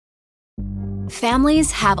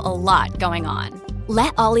Families have a lot going on.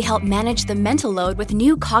 Let Ollie help manage the mental load with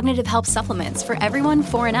new cognitive help supplements for everyone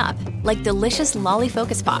 4 and up, like delicious Lolly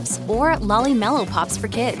Focus Pops or Lolly Mellow Pops for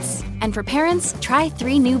kids. And for parents, try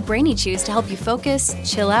 3 new Brainy Chews to help you focus,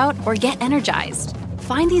 chill out, or get energized.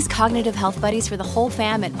 Find these cognitive health buddies for the whole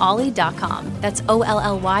fam at ollie.com. That's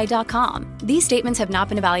OLLY.com. These statements have not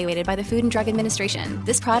been evaluated by the Food and Drug Administration.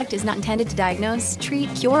 This product is not intended to diagnose,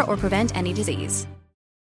 treat, cure, or prevent any disease.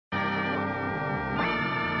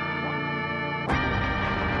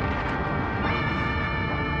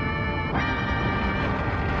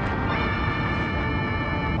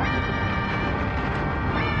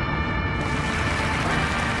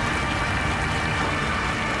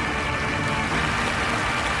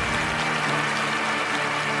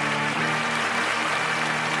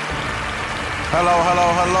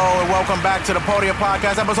 Hello, and welcome back to the Podium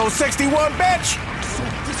Podcast, episode 61, bitch!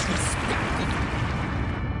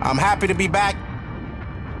 I'm happy to be back,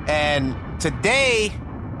 and today,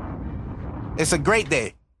 it's a great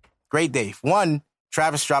day. Great day. One,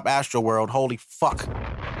 Travis dropped Astroworld. Holy fuck.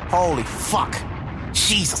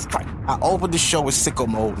 Jesus Christ. I opened the show with sicko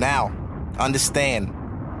mode. Now, understand,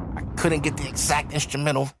 I couldn't get the exact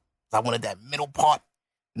instrumental. I wanted that middle part.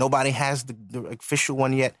 Nobody has the official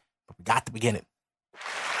one yet, but we got the beginning.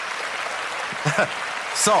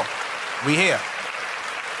 So, we here.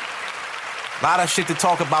 A lot of shit to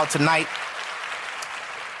talk about tonight.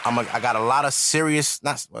 I got a lot of serious,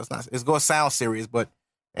 it's gonna sound serious, but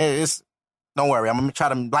don't worry, I'm gonna try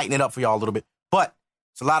to lighten it up for y'all a little bit. But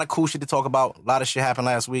it's a lot of cool shit to talk about. A lot of shit happened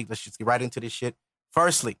last week. Let's just get right into this shit.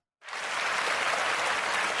 Firstly,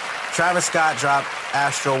 Travis Scott dropped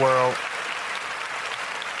Astroworld,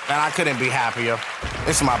 and I couldn't be happier.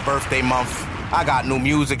 It's my birthday month. I got new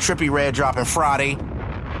music. Trippie Redd dropping Friday. You know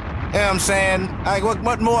what I'm saying? Like,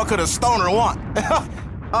 what more could a stoner want?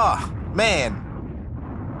 Oh, man.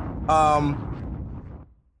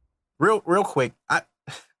 Real quick.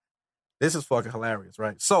 This is fucking hilarious,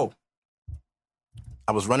 right? So,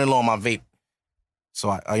 I was running low on my vape. So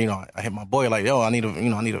I hit my boy like, yo, I need a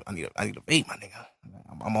vape, my nigga.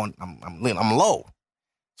 I'm low.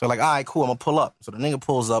 So like, all right, cool, I'm gonna pull up. So the nigga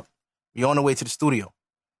pulls up. We on the way to the studio.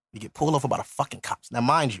 We get pulled over by the fucking cops. Now,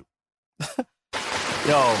 mind you,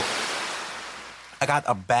 yo, I got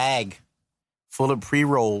a bag full of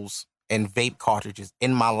pre-rolls and vape cartridges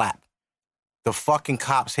in my lap. The fucking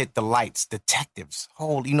cops hit the lights. Detectives.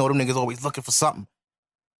 Holy, them niggas always looking for something.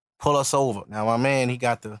 Pull us over. Now, my man, he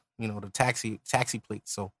got the taxi plate.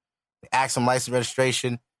 So they asked him license,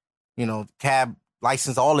 registration, cab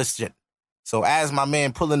license, all this shit. So as my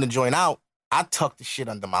man pulling the joint out, I tucked the shit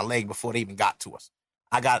under my leg before they even got to us.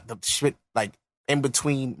 I got the shit, like, in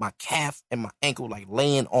between my calf and my ankle, like,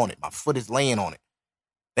 laying on it. My foot is laying on it.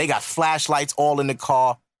 They got flashlights all in the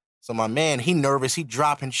car. So my man, he nervous. He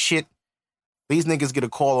dropping shit. These niggas get a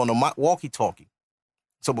call on the walkie-talkie.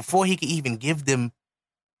 So before he could even give them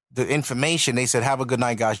the information, they said, have a good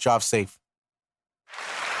night, guys. Drive safe.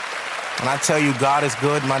 And I tell you, God is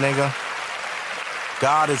good, my nigga.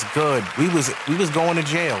 God is good. We was going to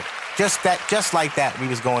jail. Just like that, we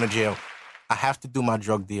was going to jail. I have to do my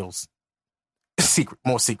drug deals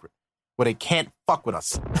more secret, where they can't fuck with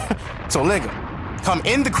us. So, nigga, come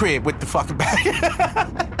in the crib with the fucking bag.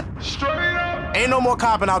 Straight up. Ain't no more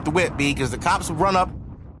copping out the whip, B, because the cops will run up.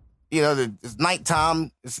 It's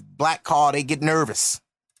nighttime. It's a black car. They get nervous.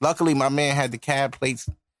 Luckily, my man had the cab plates.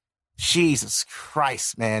 Jesus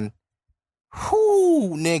Christ, man.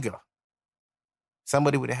 Whoo, nigga.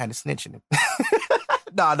 Somebody would have had a snitch in him.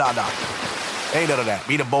 Nah. Ain't none of that.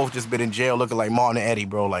 We done both just been in jail looking like Martin and Eddie,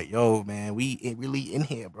 bro. Like, yo, man, we ain't really in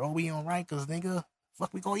here, bro. We all right, because, nigga,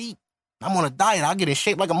 fuck we gonna eat? I'm on a diet. I'll get in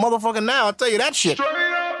shape like a motherfucker now. I'll tell you that shit.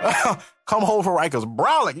 Come home for Rikers.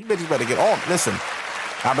 Brawling. You bitches better get on. Listen,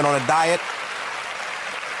 I've been on a diet.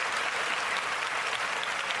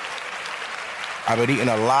 I've been eating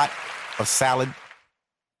a lot of salad,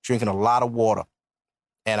 drinking a lot of water.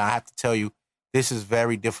 And I have to tell you, this is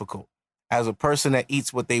very difficult. As a person that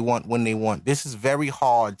eats what they want when they want, this is very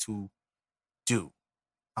hard to do.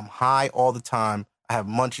 I'm high all the time. I have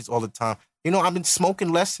munchies all the time. I've been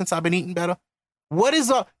smoking less since I've been eating better. What is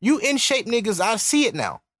up? You in shape niggas, I see it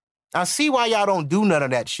now. I see why y'all don't do none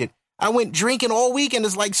of that shit. I went drinking all week, and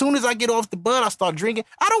it's like, soon as I get off the bud, I start drinking.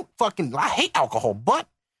 I hate alcohol, but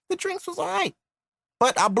the drinks was all right.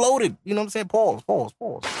 But I bloated. You know what I'm saying? Pause.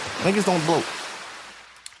 Niggas don't bloat.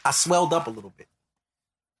 I swelled up a little bit.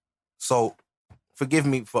 So, forgive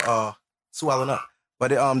me for swelling up. But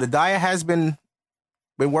the diet has been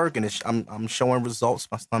working. I'm showing results.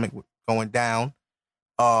 My stomach going down.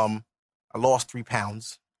 I lost 3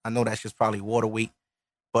 pounds. I know that's just probably water weight.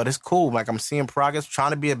 But it's cool. Like, I'm seeing progress.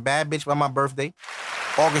 Trying to be a bad bitch by my birthday.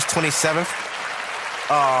 August 27th.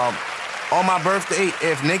 On my birthday,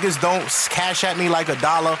 if niggas don't cash at me like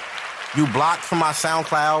 $1, you blocked from my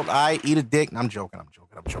SoundCloud. I eat a dick. I'm joking.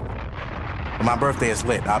 But my birthday is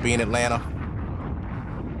lit. I'll be in Atlanta.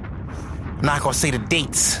 I'm not going to say the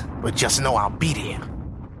dates, but just know I'll be there. You know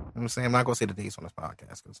what I'm saying? I'm not going to say the dates on this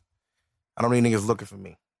podcast because I don't need niggas looking for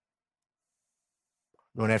me.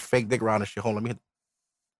 Doing that fake dick around and shit. Hold on, let me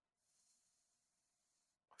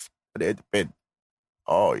hit it.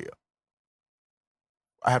 Oh, yeah.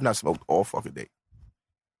 I have not smoked all fucking day.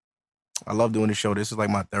 I love doing the show. This is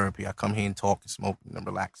like my therapy. I come here and talk and smoke and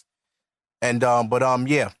relax. And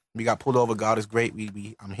yeah, we got pulled over. God is great.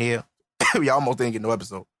 I'm here. We almost didn't get no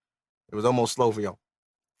episode. It was almost slow for y'all.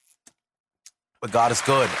 But God is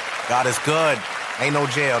good. God is good. Ain't no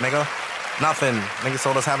jail, nigga. Nothing. Nigga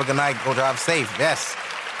told us have a good night. Go drive safe. Yes.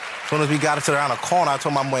 As soon as we got to around the corner, I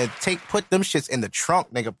told my boy, put them shits in the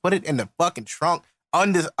trunk, nigga. Put it in the fucking trunk.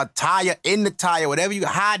 Under a tire, in the tire, whatever you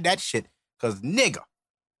hide that shit. Cause nigga,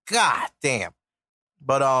 god damn.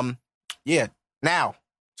 But yeah. Now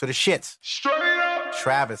to the shits. Straight up,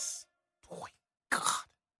 Travis. Boy, God,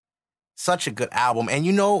 such a good album. And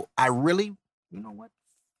you know what?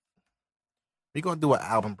 We're gonna do an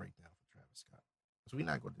album breakdown for Travis Scott. Cause we're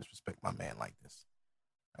not gonna disrespect my man like this.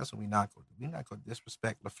 That's what we're not gonna do. We're not gonna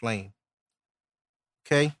disrespect LaFlame.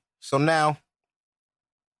 Okay, so now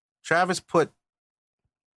Travis put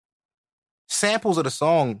samples of the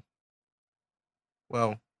song.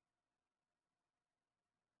 Well,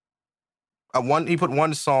 he put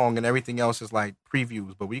one song and everything else is like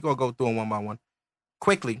previews, but we're going to go through them one by one.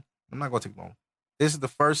 Quickly, I'm not going to take long. This is the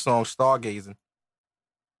first song, Stargazing.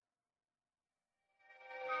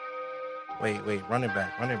 Wait, run it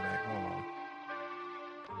back. Hold on.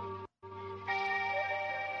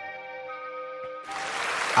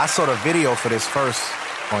 I saw the video for this first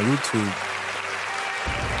on YouTube.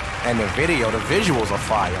 And the visuals are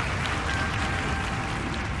fire.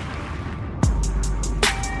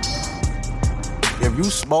 If you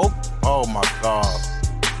smoke, oh my God.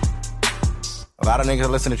 A lot of niggas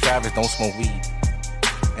that listen to Travis don't smoke weed.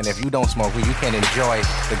 And if you don't smoke weed, you can't enjoy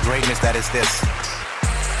the greatness that is this.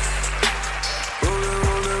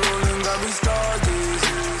 Rolling, got me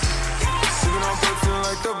stargazing. Sipping on perfume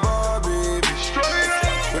like the bar, baby.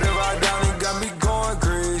 Whatever I down, it got me going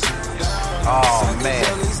crazy. Oh,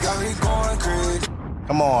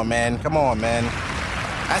 man. Come on, man.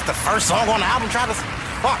 That's the first song on the album, Travis.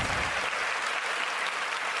 Fuck.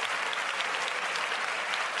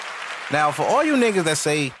 Now, for all you niggas that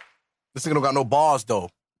say this nigga don't got no bars, though.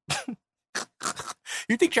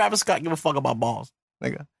 You think Travis Scott give a fuck about bars,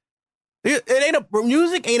 nigga?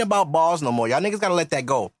 Music ain't about bars no more. Y'all niggas gotta let that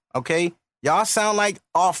go, okay? Y'all sound like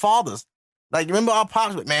our fathers. Like, remember our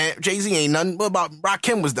pops? But man, Jay-Z ain't nothing. What about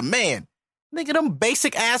Rakim was the man? Nigga, them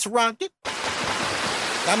basic ass Rocket.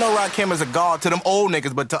 I know Rakim is a god to them old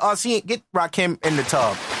niggas, but to us, he ain't get Rakim in the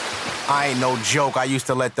tub. I ain't no joke. I used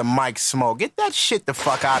to let the mic smoke. Get that shit the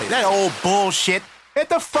fuck out of here. That old bullshit. Get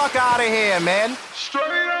the fuck out of here, man. Straight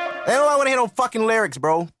up. They don't want to hear no fucking lyrics,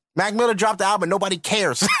 bro. Mac Miller dropped the album. Nobody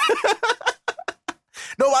cares.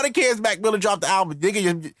 Nobody cares Mac Miller dropped the album.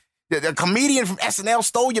 Nigga, the comedian from SNL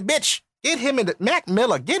stole your bitch. Get him in the... Mac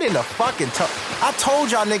Miller, get in the fucking tub. I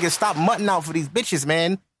told y'all niggas stop mutting out for these bitches,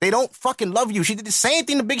 man. They don't fucking love you. She did the same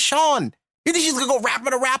thing to Big Sean. You think she's gonna go rap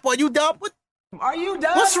with a rapper? Are you dumb? Are you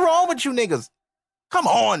dumb? What's wrong with you niggas? Come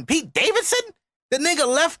on, Pete Davidson? The nigga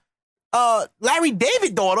left Larry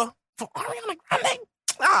David daughter for Ariana Grande.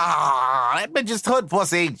 That bitch is hood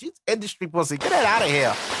pussy. She's industry pussy. Get that out of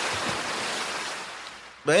here.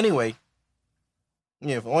 But anyway,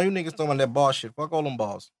 yeah, for all you niggas talking about that bar shit, fuck all them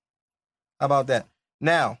bars. How about that?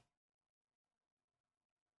 Now,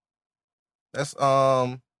 that's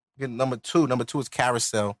getting number two. Number 2 is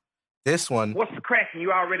Carousel. This one. What's the cracking?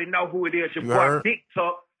 You already know who it is. Your boy heard? Big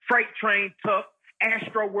Tuck, Freight Train Tuck,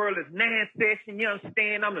 Astro World is 9 session. You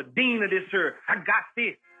understand? I'm the dean of this here. I got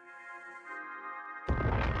this.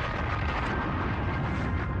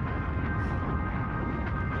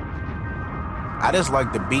 I just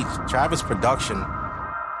like the beats. Travis' production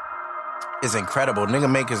is incredible. Nigga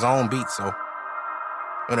make his own beats, so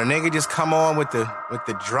when a nigga just come on with the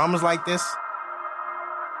drums like this,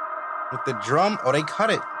 with the drum, or they cut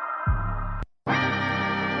it.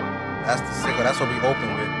 That's the single. That's what we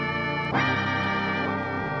open with.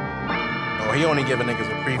 Oh, he only giving niggas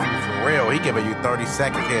a preview for real. He giving you 30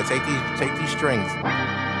 seconds. Here, take these strings.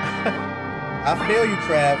 I feel you,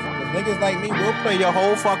 Trav. If niggas like me, we'll play your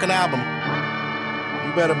whole fucking album.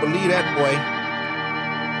 You better believe that, boy.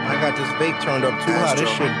 I got this vape turned up too high. This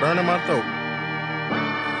shit burning my throat.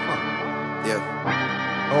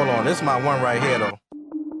 Hold on, this is my one right here, though.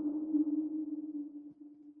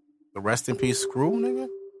 The Rest in Peace Screw, nigga?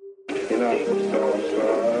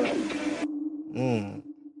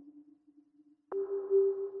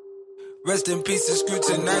 Rest in peace to Screw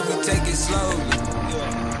tonight, we take it slowly.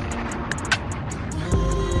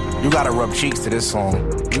 You gotta rub cheeks to this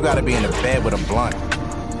song. You gotta be in the bed with a blunt.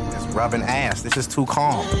 It's rubbing ass. This is too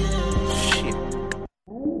calm. Shit.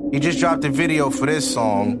 He just dropped a video for this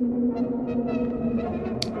song.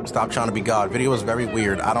 Stop Trying to Be God. Video is very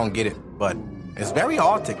weird. I don't get it, but it's very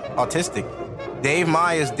autistic. Dave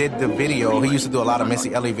Myers did the video. He used to do a lot of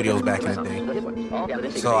Missy Elliott videos back in the day.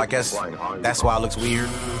 So I guess that's why it looks weird.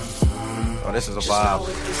 Oh, this is a vibe.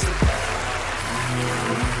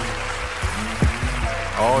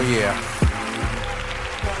 Oh, yeah.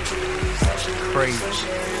 Crazy.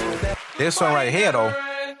 This one right here, though.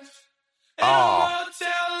 Oh.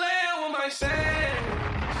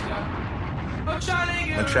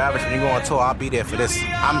 When Travis, when you go on tour, I'll be there for this.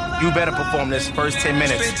 You better perform this first 10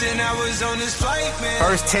 minutes.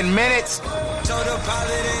 First 10 minutes. Told the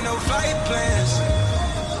pilot ain't no flight plans.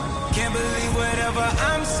 Can't believe whatever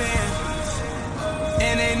I'm saying.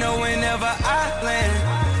 And they know whenever I land.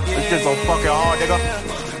 This shit's so fucking hard, nigga.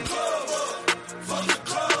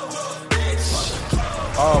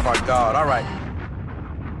 Oh my God, all right.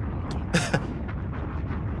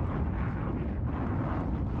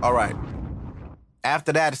 All right.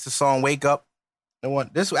 After that, it's the song Wake Up.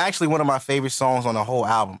 This is actually one of my favorite songs on the whole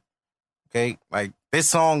album. Okay? Like, this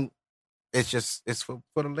song, it's for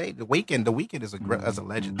the late. The Weeknd is a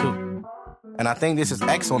legend, too. And I think this is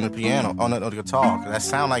X on the piano, on the guitar, because that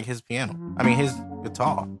sound like his piano. I mean, his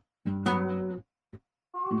guitar.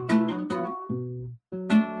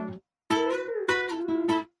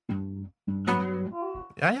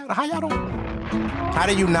 How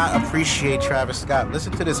do you not appreciate Travis Scott?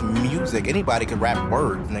 Listen to this music. Anybody can rap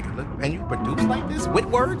words, nigga. And you produce like this with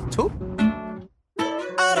words, too?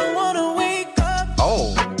 I don't want to wake up.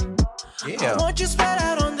 Oh, yeah. I want you spread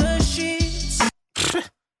out on the sheets.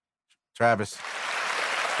 Travis.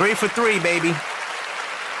 3 for 3, baby.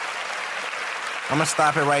 I'm going to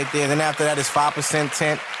stop it right there. Then after that is 5%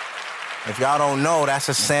 Tint. If y'all don't know, that's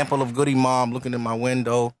a sample of Goody Mom looking in my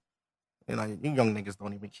window. You know, you young niggas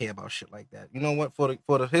don't even care about shit like that. You know what? For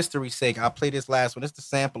the history's sake, I'll play this last one. It's the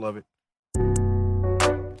sample of it.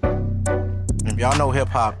 If y'all know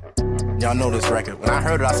hip-hop, y'all know this record. When I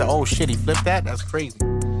heard it, I said, oh, shit, he flipped that? That's crazy.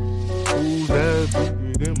 Who's that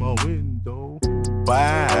looking in my window?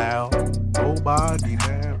 Wow, nobody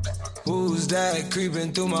now. Who's that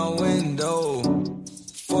creeping through my window?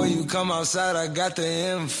 Before you come outside, I got the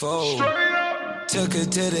info. Took her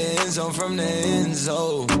to the end zone from the end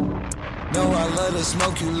zone. No, I love to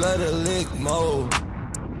smoke, you love to lick more.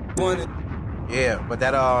 Yeah, but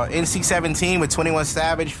that NC-17 with 21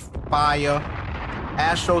 Savage, fire.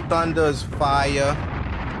 Astro Thunder's fire.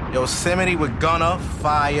 Yosemite with Gunna,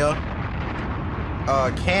 fire.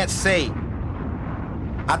 Can't Say.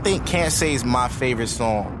 I think Can't Say is my favorite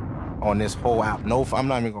song on this whole album. No, I'm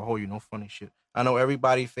not even gonna hold you, no funny shit. I know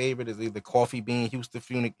everybody's favorite is either Coffee Bean, Houston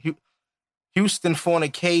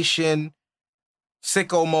Fornication,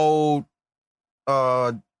 Sicko Mode,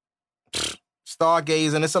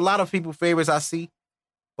 Stargazing. It's a lot of people's favorites I see.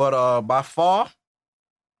 But by far,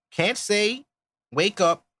 Can't Say, Wake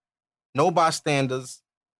Up, No Bystanders,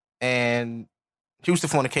 and Houston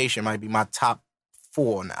Fornication might be my top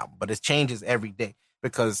 4 now. But it changes every day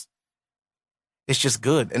because it's just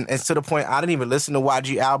good. And it's to the point, I didn't even listen to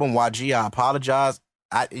YG album. YG, I apologize.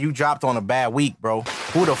 You dropped on a bad week, bro.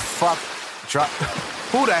 Who the fuck dropped?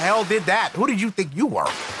 Who the hell did that? Who did you think you were?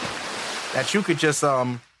 That you could just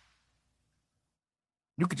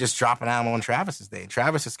drop an album on Travis's day.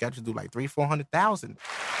 Travis is scheduled to do like 300,000-400,000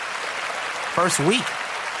 first week.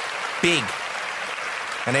 Big.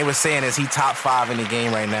 And they were saying, is he top 5 in the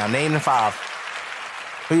game right now? Name the 5.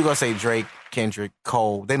 Who you gonna say? Drake, Kendrick,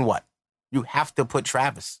 Cole. Then what? You have to put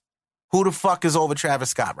Travis. Who the fuck is over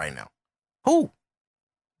Travis Scott right now? Who?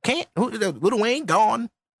 Can't. Who? Lil Wayne gone.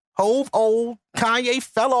 Hove old. Kanye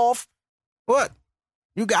fell off. What?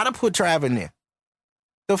 You gotta put Trav in there.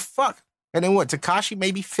 The fuck? And then what? Tekashi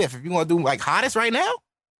maybe 5th. If you want to do like hottest right now,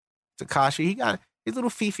 Tekashi, he got his little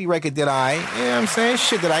Fifi record did I. You know what I'm saying?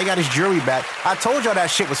 Shit that I got his jury back. I told y'all that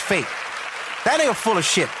shit was fake. That nigga full of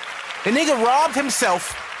shit. The nigga robbed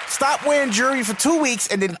himself, stopped wearing jewelry for 2 weeks,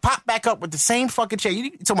 and then popped back up with the same fucking chain.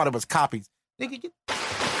 You talking about it was copies. Nigga, get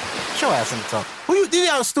your ass in the talk. Who you think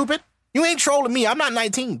y'all stupid? You ain't trolling me. I'm not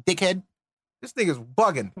 19, dickhead. This nigga's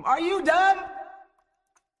bugging. Are you done?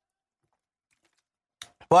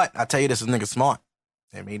 But I tell you, this is nigga smart.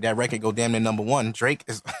 They made that record go damn near number one. Drake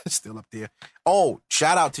is still up there. Oh,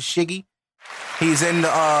 shout out to Shiggy. He's in the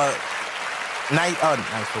night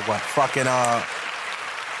for what? Fucking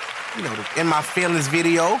In My Feelings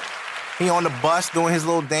video. He on the bus doing his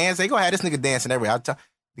little dance. They gonna have this nigga dancing everywhere.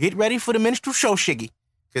 Get ready for the minstrel show, Shiggy.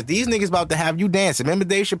 Because these niggas about to have you dancing. Remember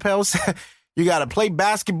Dave Chappelle said you gotta play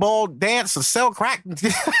basketball, dance, or sell crack?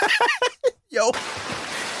 Yo.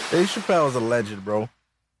 Dave Chappelle is a legend, bro.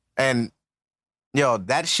 And yo,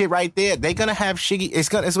 that shit right there, they gonna have Shiggy.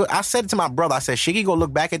 I said it to my brother. I said, Shiggy go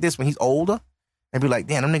look back at this when he's older and be like,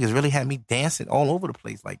 damn, them niggas really had me dancing all over the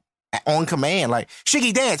place, like on command. Like,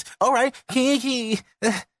 Shiggy dance. All right.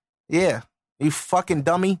 Yeah. You fucking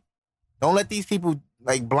dummy. Don't let these people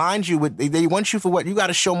like blind you with, they want you for what? You got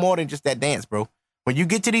to show more than just that dance, bro. When you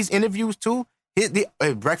get to these interviews too, the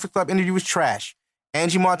Breakfast Club interview was trash.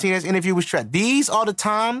 Angie Martinez interview was trash. These are the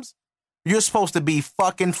times you're supposed to be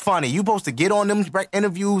fucking funny. You're supposed to get on them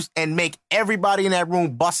interviews and make everybody in that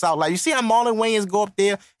room bust out. Like, you see how Marlon Wayans go up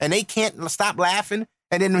there and they can't stop laughing?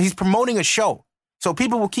 And then he's promoting a show. So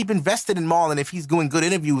people will keep invested in Marlon if he's doing good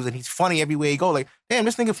interviews and he's funny everywhere he go. Like, damn,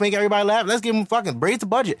 this nigga make everybody laugh. Let's give him fucking raise the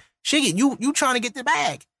budget. Shiggy, you trying to get the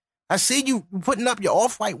bag. I see you putting up your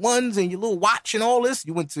off-white ones and your little watch and all this.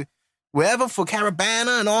 You went to wherever for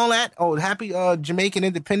Carabana and all that. Oh, happy Jamaican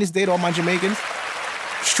Independence Day to all my Jamaicans.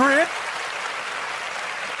 Straight up.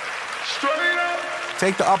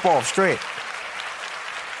 Take the up off, straight.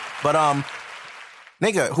 But,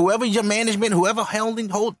 nigga, whoever your management, whoever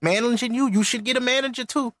managing you, you should get a manager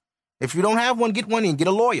too. If you don't have one, get one and get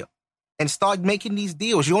a lawyer. And start making these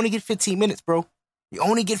deals. You only get 15 minutes, bro. You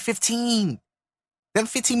only get 15. Them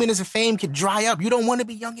 15 minutes of fame can dry up. You don't want to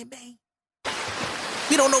be Young and May.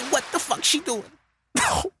 You don't know what the fuck she doing.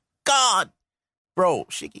 Oh, God. Bro,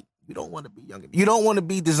 Shiggy, you don't want to be Young and May. You don't want to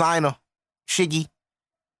be designer, Shiggy.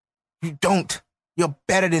 You don't. You're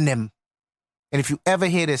better than them. And if you ever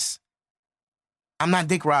hear this, I'm not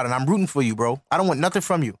dick riding. I'm rooting for you, bro. I don't want nothing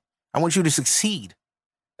from you. I want you to succeed.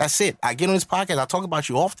 That's it. I get on this podcast. I talk about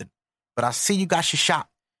you often. But I see you got your shot.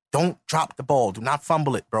 Don't drop the ball. Do not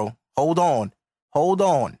fumble it, bro. Hold on. Hold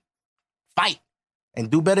on. Fight.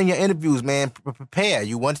 And do better in your interviews, man. Prepare.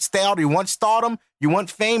 You want stardom. You want stardom. You want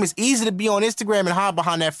fame. It's easy to be on Instagram and hide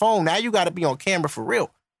behind that phone. Now you got to be on camera for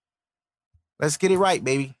real. Let's get it right,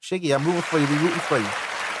 baby. Shiggy, I'm rooting for you. We're rooting for you.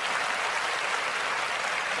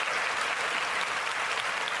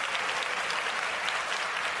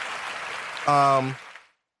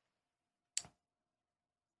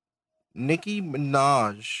 Nicki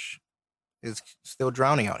Minaj is still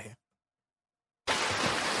drowning out here.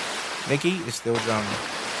 Nicki is still drowning.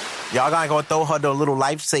 Y'all gotta go throw her the little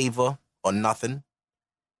lifesaver or nothing.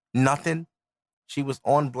 Nothing. She was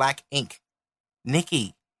on Black Ink.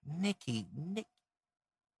 Nicki.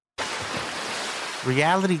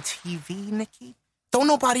 Reality TV, Nicki? Don't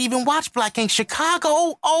nobody even watch Black Ink.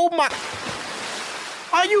 Chicago? Oh my.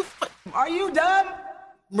 Are you dumb?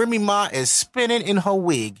 Remy Ma is spinning in her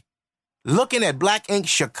wig, looking at Black Ink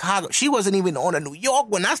Chicago. She wasn't even on a New York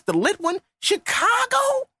one. That's the lit one.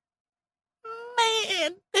 Chicago?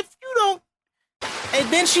 Man, if you don't.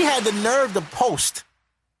 And then she had the nerve to post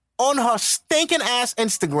on her stinking ass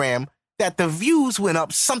Instagram that the views went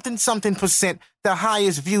up something %, the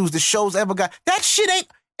highest views the show's ever got. That shit ain't.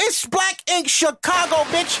 It's Black Ink Chicago,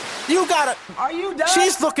 bitch. You gotta. Are you done?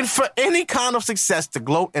 She's looking for any kind of success to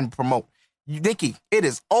gloat and promote. Nicki, it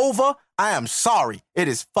is over. I am sorry. It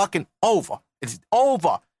is fucking over. It's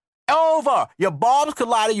over. Over. Your barbs could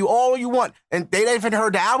lie to you all you want, and they ain't even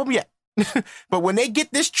heard the album yet. But when they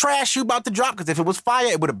get this trash you about to drop, because if it was fire,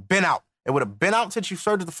 it would have been out. It would have been out since you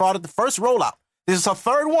started the first rollout. This is her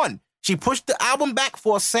third one. She pushed the album back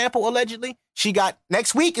for a sample, allegedly. She got,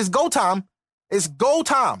 next week is go time. It's go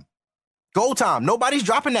time. Go time. Nobody's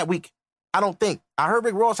dropping that week. I don't think. I heard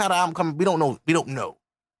Rick Ross had an album coming. We don't know.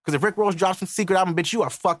 Because if Rick Ross drops some secret album, bitch, you are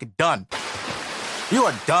fucking done. You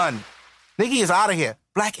are done. Nicki is out of here.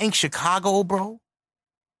 Black Ink Chicago, bro.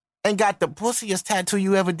 And got the pussiest tattoo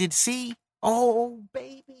you ever did see. Oh,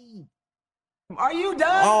 baby. Are you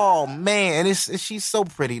done? Oh, man. She's so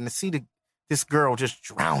pretty. And to see this girl just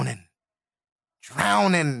drowning.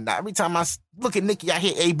 Every time I look at Nicki, I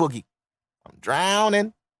hear A Boogie. I'm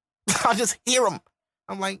drowning. I just hear him.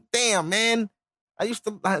 I'm like, damn, man. I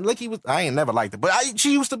ain't never liked it, but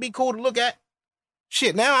she used to be cool to look at.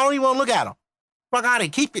 Shit, now I don't even want to look at her. Fuck out of here.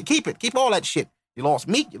 Keep it. Keep all that shit. You lost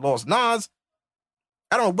Meek. You lost Nas.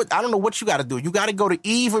 I don't know what you got to do. You got to go to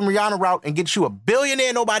Eve and Rihanna route and get you a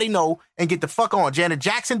billionaire nobody know and get the fuck on. Janet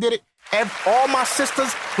Jackson did it. And all my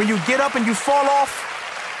sisters, when you get up and you fall off,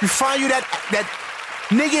 you find you that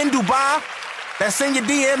nigga in Dubai That's in your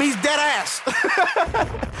DM, he's dead ass.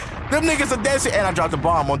 Them niggas are dead. And I dropped the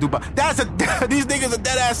bomb on Dubai. These niggas are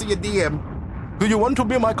dead ass in your DM. Do you want to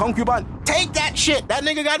be my concubine? Take that shit. That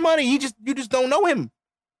nigga got money. You just don't know him.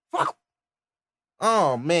 Fuck.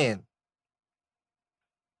 Oh, man.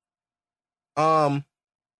 I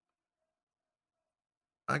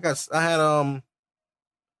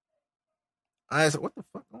had what the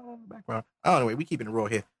fuck going on in the background? Oh, anyway, we keeping it real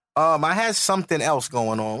here. I had something else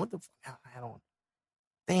going on. What the fuck I had on?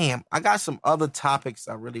 Damn, I got some other topics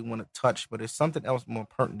I really want to touch, but it's something else more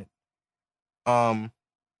pertinent.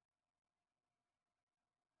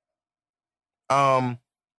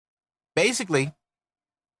 Basically,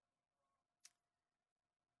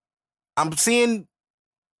 I'm seeing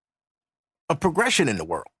a progression in the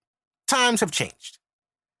world. Times have changed.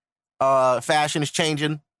 Fashion is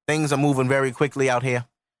changing. Things are moving very quickly out here.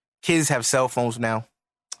 Kids have cell phones now.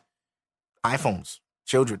 iPhones.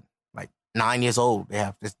 Children, like 9 years old, they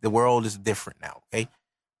have this. The world is different now, okay?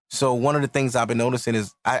 So one of the things I've been noticing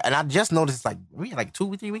is, I just noticed like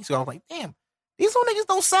 2 or 3 weeks ago, I was like, damn, these little niggas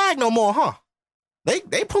don't sag no more, huh?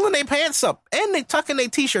 They pulling their pants up and they tucking their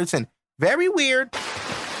t-shirts in. Very weird.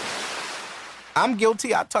 I'm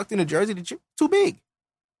guilty. I tucked in a jersey that too big.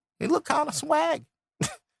 It looked kind of swag.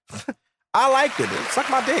 I liked it. Suck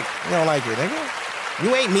my dick. You don't like it, nigga.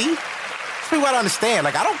 You ain't me. People gotta understand.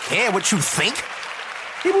 Like, I don't care what you think.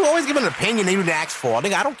 People always give an opinion they didn't ask for.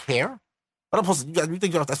 Nigga, I don't care. What I'm supposed to, you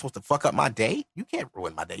think that's supposed to fuck up my day? You can't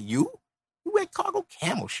ruin my day. You wear cargo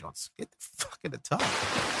camel shorts. Get the fuck in the tub.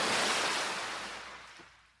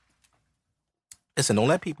 Listen, don't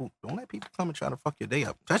let people come and try to fuck your day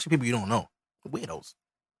up. Especially people you don't know. Weirdos.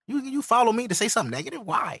 You follow me to say something negative?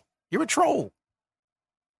 Why? You're a troll.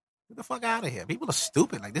 Get the fuck out of here. People are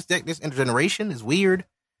stupid. Like this intergeneration is weird.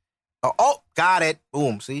 Oh, got it.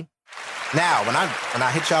 Boom. See? Now, when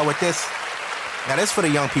I hit y'all with this, now this for the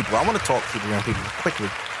young people. I want to talk to the young people quickly.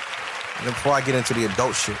 And then before I get into the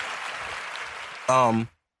adult shit.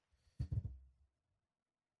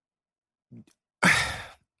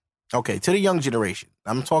 Okay, to the young generation.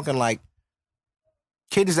 I'm talking like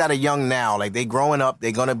kids that are young now. Like they growing up,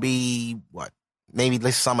 they're going to be, what? Maybe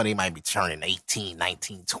this summer they might be turning 18,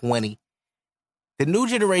 19, 20. The new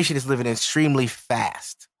generation is living extremely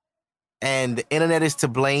fast. And the internet is to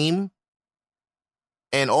blame.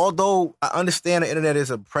 And although I understand the internet is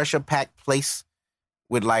a pressure-packed place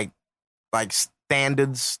with like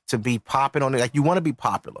standards to be popping on it, like you want to be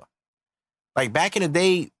popular. Like back in the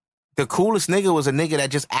day, the coolest nigga was a nigga that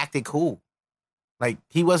just acted cool. Like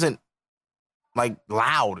he wasn't like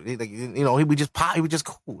loud. Like, you know, he was just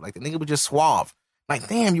cool. Like the nigga was just suave. Like,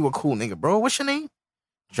 damn, you a cool nigga, bro. What's your name?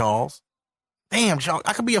 Charles. Damn, Charles.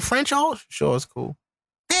 I could be a friend, Charles? Sure, it's cool.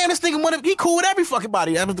 Damn, this nigga, he cool with every fucking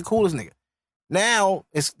body. That was the coolest nigga. Now,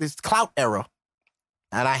 it's this clout era.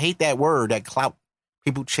 And I hate that word, that clout.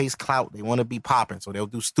 People chase clout. They want to be popping, so they'll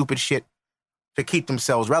do stupid shit to keep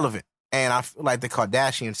themselves relevant. And I feel like the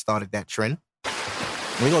Kardashians started that trend.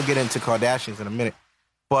 We're going to get into Kardashians in a minute.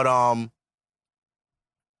 But,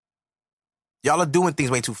 y'all are doing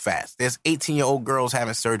things way too fast. There's 18-year-old girls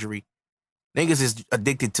having surgery. Niggas is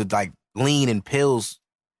addicted to, like, lean and pills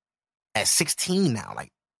at 16 now.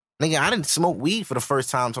 Like, nigga, I didn't smoke weed for the first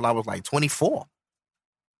time until I was, like, 24.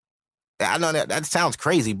 I know that sounds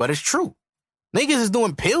crazy, but it's true. Niggas is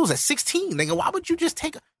doing pills at 16. Nigga, why would you just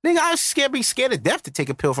take a... Nigga, I was be scared to death to take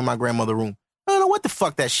a pill from my grandmother's room. I don't know what the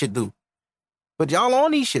fuck that shit do. But y'all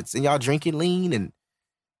on these shits, and y'all drinking lean, and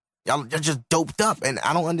y'all just doped up, and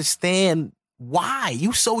I don't understand why.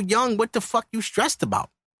 You so young, what the fuck you stressed about?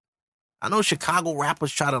 I know Chicago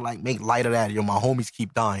rappers try to, like, make light of that. Yo, my homies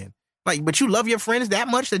keep dying. Like, but you love your friends that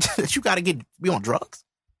much that you gotta be on drugs?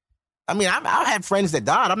 I mean, I've had friends that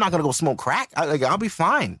died. I'm not gonna go smoke crack. I'll be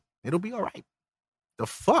fine. It'll be all right. The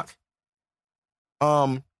fuck?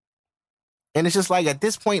 And it's just like, at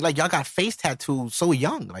this point, like, y'all got face tattoos so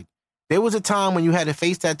young. Like, there was a time when you had a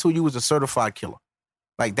face tattoo, you was a certified killer.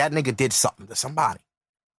 Like, that nigga did something to somebody.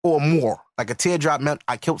 Or more. Like, a teardrop meant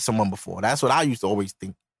I killed someone before. That's what I used to always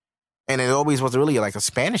think. And it always was really like a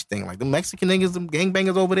Spanish thing. Like, the Mexican niggas, them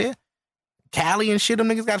gangbangers over there, Cali and shit, them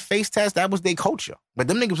niggas got face tats. That was their culture. But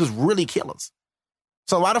them niggas was really killers.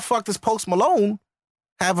 So why the fuck does Post Malone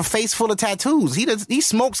have a face full of tattoos? He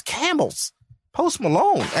smokes Camels. Post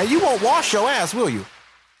Malone. And you won't wash your ass, will you?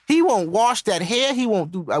 He won't wash that hair. He won't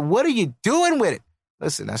do... What are you doing with it?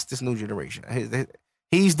 Listen, that's this new generation.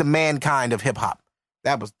 He's the Mankind of hip-hop.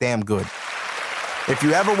 That was damn good. If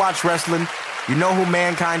you ever watch wrestling, you know who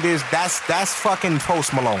Mankind is? That's fucking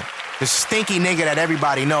Post Malone. The stinky nigga that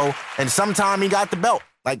everybody know. And sometime he got the belt.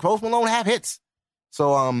 Like, Post Malone have hits.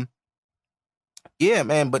 So, yeah,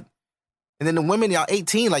 man, but And then the women, y'all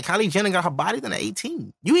 18, like Kylie Jenner got her body done at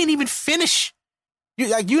 18. You ain't even finished.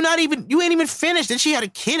 You ain't even finished. Then she had a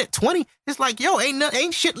kid at 20. It's like, yo,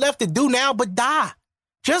 ain't shit left to do now but die.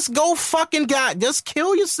 Just go fucking God. Just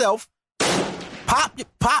kill yourself. Pop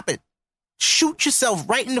it. Shoot yourself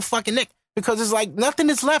right in the fucking neck. Because it's like nothing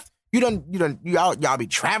is left. Y'all be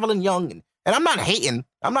traveling young. And I'm not hating.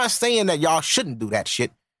 I'm not saying that y'all shouldn't do that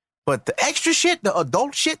shit. But the extra shit, the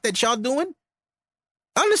adult shit that y'all doing,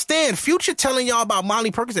 understand, Future telling y'all about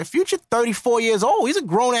Molly Percocet. Future 34 years old. He's a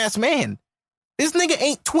grown-ass man. This nigga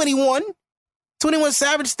ain't 21. 21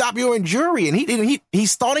 Savage stopped urine jury, and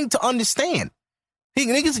he's starting to understand. Young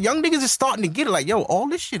niggas is starting to get it like, yo, all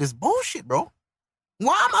this shit is bullshit, bro.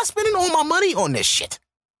 Why am I spending all my money on this shit?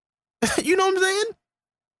 You know what I'm saying?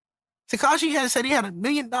 Tekashi said he had $1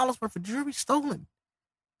 million worth of jewelry stolen.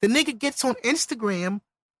 The nigga gets on Instagram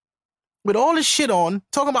with all this shit on,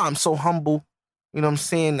 talking about I'm so humble. You know what I'm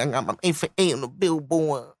saying? I'm 8 for 8 on the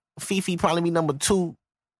Billboard. Fifi probably be number 2.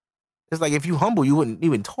 It's like, if you humble, you wouldn't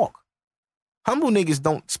even talk. Humble niggas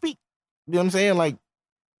don't speak. You know what I'm saying? Like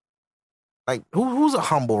who's a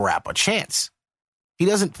humble rapper? Chance. He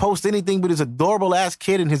doesn't post anything but his adorable ass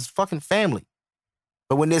kid and his fucking family.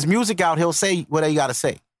 But when there's music out, he'll say what he got to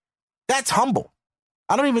say. That's humble.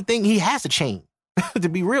 I don't even think he has a chain. To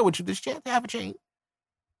be real with you, does Chance have a chain?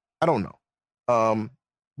 I don't know.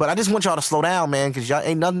 But I just want y'all to slow down, man, because y'all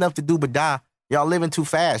ain't nothing left to do but die. Y'all living too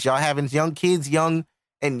fast. Y'all having young kids young,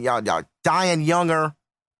 and y'all dying younger.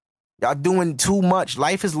 Y'all doing too much.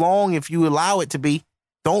 Life is long if you allow it to be.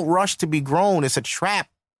 Don't rush to be grown. It's a trap.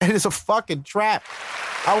 It is a fucking trap.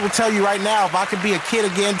 I will tell you right now, if I could be a kid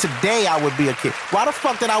again today, I would be a kid. Why the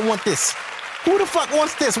fuck did I want this? Who the fuck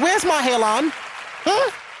wants this? Where's my hairline?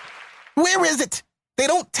 Huh? Where is it? They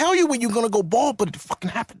don't tell you when you're going to go bald, but it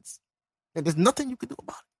fucking happens. And there's nothing you can do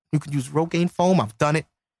about it. You can use Rogaine foam. I've done it.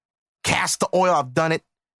 Castor oil. I've done it.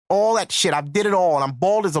 All that shit. I did it all. And I'm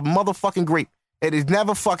bald as a motherfucking grape. It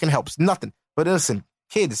never fucking helps. Nothing. But listen,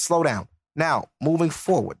 kids, slow down. Now, moving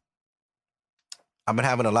forward, I've been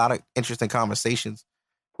having a lot of interesting conversations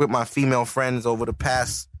with my female friends over the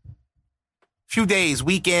past few days,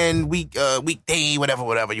 weekday,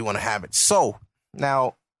 whatever you want to have it. So,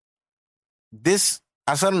 now,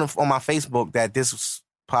 I said on my Facebook that this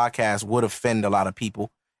podcast would offend a lot of people,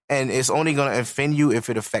 and it's only going to offend you if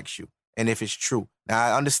it affects you and if it's true. Now,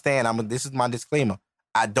 I understand. This is my disclaimer.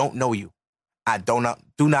 I don't know you. I do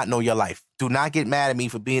not know your life. Do not get mad at me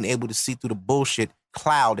for being able to see through the bullshit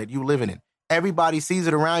cloud that you living in. Everybody sees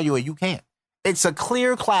it around you and you can't. It's a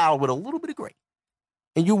clear cloud with a little bit of gray.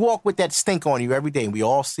 And you walk with that stink on you every day. And we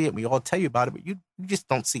all see it. We all tell you about it, but you just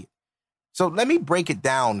don't see it. So let me break it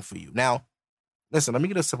down for you. Now, listen, let me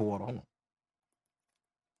get a sip of water. Hold on.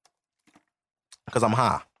 Because I'm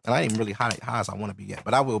high. And I ain't really high as I want to be yet,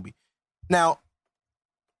 but I will be. Now,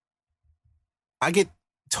 I get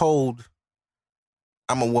told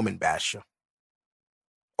I'm a woman basher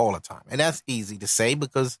all the time. And that's easy to say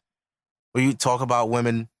because when you talk about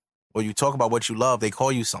women or you talk about what you love, they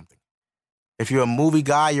call you something. If you're a movie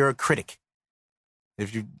guy, you're a critic.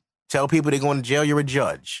 If you tell people they're going to jail, you're a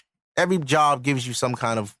judge. Every job gives you some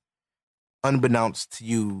kind of unbeknownst to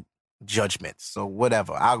you judgment. So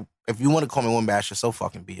whatever. If you want to call me woman basher, so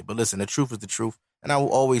fucking be it. But listen, the truth is the truth. And I will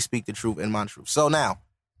always speak the truth and my truth. So now,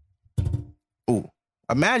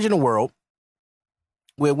 imagine a world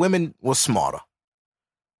where women were smarter.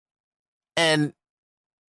 And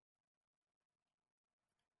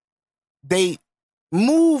they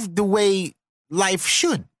moved the way life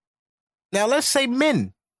should. Now, let's say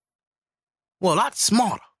men were a lot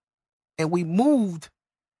smarter. And we moved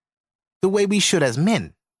the way we should as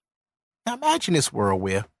men. Now, imagine this world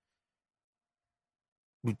where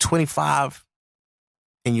you're 25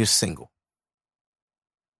 and you're single.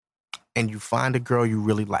 And you find a girl you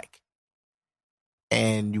really like.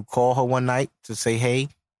 And you call her one night to say, hey,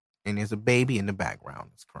 and there's a baby in the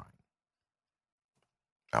background that's crying.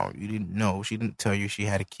 Now, you didn't know. She didn't tell you she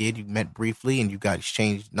had a kid. You met briefly and you got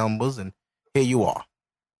exchanged numbers and here you are.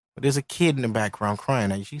 But there's a kid in the background crying.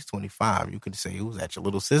 Now, she's 25. You could say, who's that, your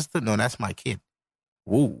little sister? No, that's my kid.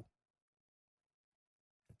 Woo.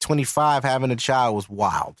 25 having a child was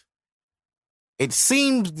wild. It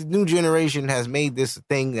seems the new generation has made this a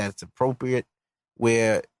thing that's appropriate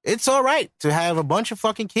where it's all right to have a bunch of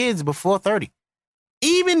fucking kids before 30.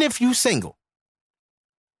 Even if you single.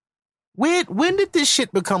 When did this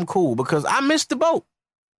shit become cool? Because I missed the boat.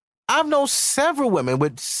 I've known several women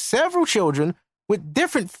with several children with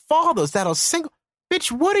different fathers that are single.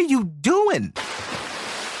 Bitch, what are you doing?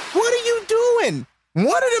 What are you doing? One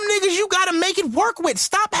of them niggas you gotta make it work with.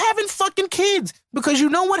 Stop having fucking kids. Because you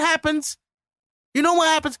know what happens? You know what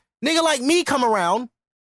happens? Nigga like me come around,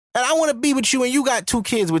 and I want to be with you, and you got 2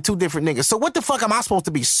 kids with 2 different niggas. So what the fuck am I supposed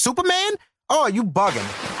to be, Superman? Oh, you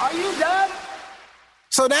bugging. Are you done?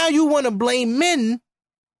 So now you want to blame men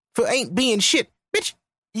for ain't being shit. Bitch,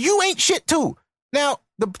 you ain't shit too. Now,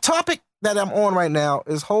 the topic that I'm on right now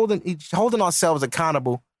is holding ourselves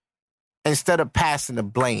accountable instead of passing the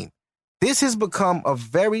blame. This has become a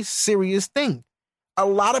very serious thing. A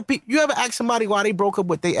lot of people, you ever ask somebody why they broke up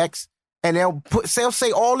with their ex, and they'll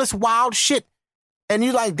say all this wild shit, and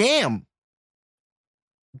you're like, damn,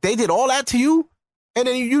 they did all that to you? And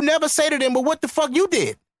then you never say to them, but what the fuck you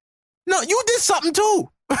did? No, you did something too.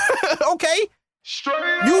 Okay?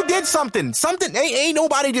 You did something. Something, ain't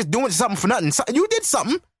nobody just doing something for nothing. You did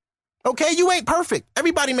something. Okay? You ain't perfect.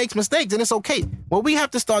 Everybody makes mistakes, and it's okay. What we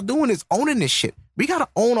have to start doing is owning this shit. We got to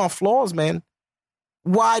own our flaws, man.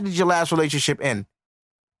 Why did your last relationship end?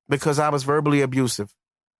 Because I was verbally abusive.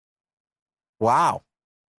 Wow.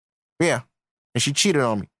 Yeah. And she cheated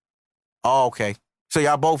on me. Oh, okay. So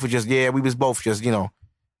y'all both were just, we was both just,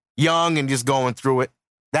 young and just going through it.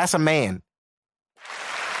 That's a man.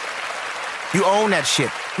 You own that shit.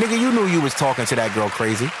 Nigga, you knew you was talking to that girl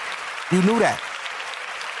crazy. You knew that.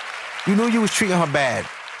 You knew you was treating her bad.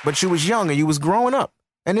 But you was young and you was growing up.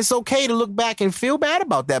 And it's okay to look back and feel bad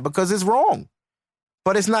about that because it's wrong.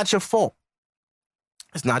 But it's not your fault.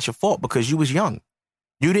 It's not your fault because you was young.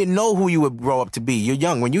 You didn't know who you would grow up to be. You're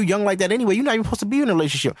young. When you're young like that anyway, you're not even supposed to be in a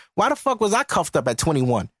relationship. Why the fuck was I cuffed up at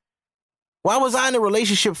 21? Why was I in a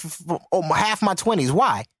relationship for half my 20s?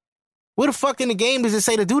 Why? Where the fuck in the game does it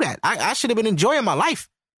say to do that? I should have been enjoying my life.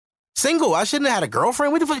 Single. I shouldn't have had a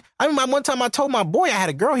girlfriend. What the fuck? I remember one time I told my boy I had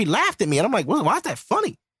a girl. He laughed at me. And I'm like, why is that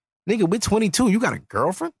funny? Nigga, we're 22. You got a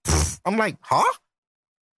girlfriend? I'm like, huh?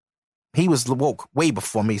 He was woke way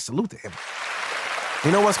before me. Salute to him.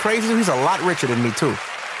 You know what's crazy? He's a lot richer than me, too.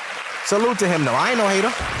 Salute to him, though. I ain't no hater.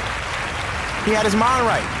 He had his mind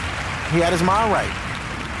right.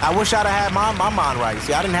 I wish I'd have had my mind right.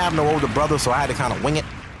 See, I didn't have no older brother, so I had to kind of wing it. You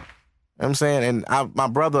know what I'm saying? And my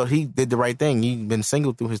brother, he did the right thing. He's been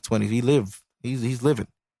single through his 20s. He lived. He's living.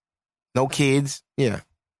 No kids. Yeah.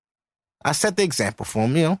 I set the example for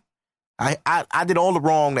him, I did all the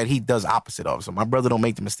wrong that he does opposite of. So my brother don't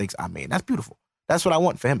make the mistakes I made. That's beautiful. That's what I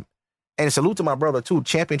want for him. And salute to my brother, too.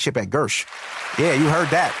 Championship at Gersh. Yeah, you heard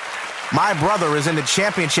that. My brother is in the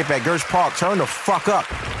championship at Gersh Park. Turn the fuck up.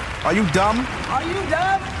 Are you dumb? Are you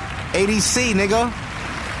dumb? ADC, nigga.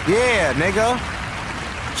 Yeah, nigga.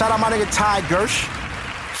 Shout out my nigga Ty Gersh.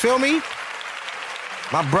 Feel me?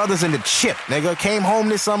 My brother's in the chip, nigga. Came home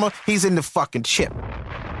this summer. He's in the fucking chip.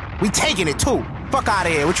 We taking it, too. Fuck out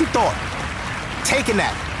of here. What you thought? Taking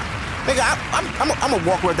that. Nigga, I'm gonna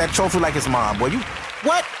walk with that trophy like it's mine, boy. You,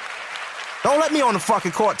 what? Don't let me on the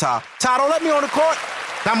fucking court, Ty. Ty, don't let me on the court.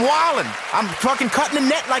 I'm wildin'. I'm fucking cutting the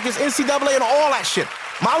net like it's NCAA and all that shit.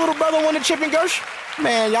 My little brother won the chip in Gersh.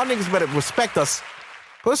 Man, y'all niggas better respect us.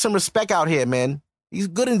 Put some respect out here, man. He's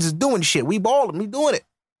good and just doing shit. We ballin'. We doing it.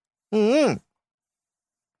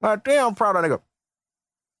 Right there, I'm proud of that nigga.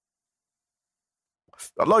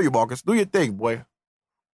 I love you, Marcus. Do your thing, boy.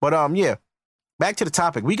 But, yeah. Back to the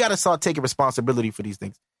topic. We got to start taking responsibility for these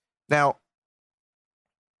things. Now,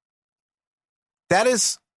 that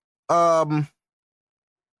is part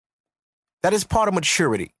of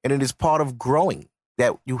maturity, and it is part of growing,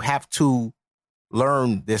 that you have to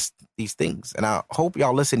learn these things. And I hope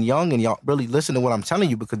y'all listen young and y'all really listen to what I'm telling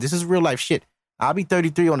you, because this is real life shit. I'll be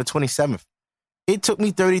 33 on the 27th. It took me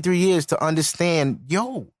 33 years to understand,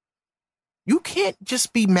 you can't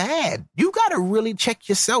just be mad. You got to really check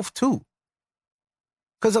yourself too.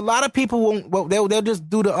 Because a lot of people they'll just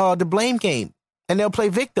do the blame game, and they'll play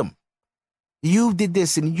victim. You did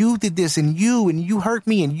this and you did this and you hurt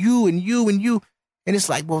me and you and you and you. And it's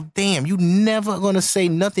like, well, damn, you never going to say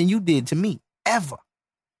nothing you did to me, ever.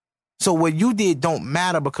 So what you did don't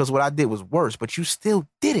matter because what I did was worse, but you still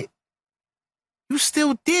did it. You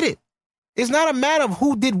still did it. It's not a matter of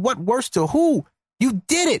who did what worse to who. You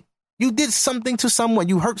did it. You did something to someone.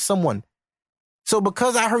 You hurt someone. So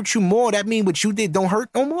because I hurt you more, that means what you did don't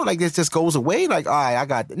hurt no more? Like this just goes away? Like, all right, I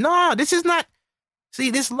got it. No, this is not. See,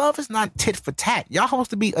 this love is not tit for tat. Y'all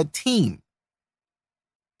supposed to be a team.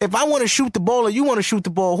 If I want to shoot the ball or you want to shoot the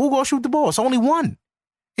ball, who gonna shoot the ball? It's only one.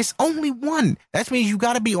 It's only one. That means you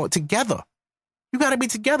got to be together. You got to be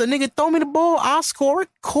together. Nigga, throw me the ball. I'll score it.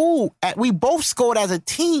 Cool. We both scored as a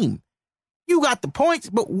team. You got the points,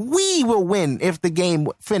 but we will win if the game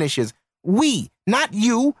finishes. We, not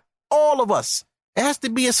you, all of us. It has to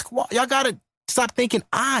be a squad. Y'all got to stop thinking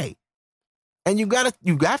I. And you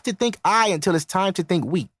have to think I until it's time to think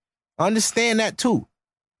we. Understand that too.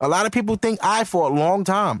 A lot of people think I for a long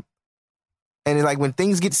time. And it's like when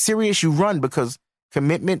things get serious, you run because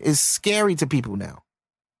commitment is scary to people now.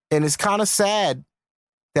 And it's kind of sad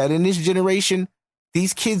that in this generation,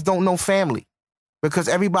 these kids don't know family because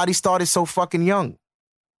everybody started so fucking young.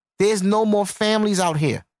 There's no more families out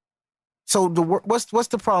here. So what's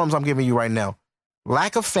the problems I'm giving you right now?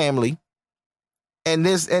 Lack of family, and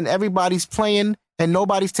everybody's playing, and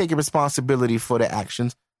nobody's taking responsibility for their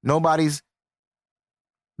actions. Nobody's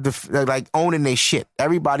like owning their shit.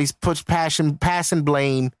 Everybody's passing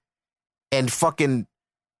blame, and fucking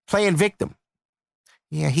playing victim.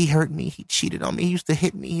 Yeah, he hurt me. He cheated on me. He used to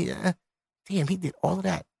hit me. Yeah. Damn, he did all of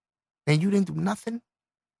that, and you didn't do nothing.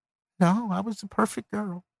 No, I was the perfect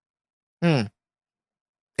girl. And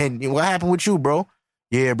what happened with you, bro?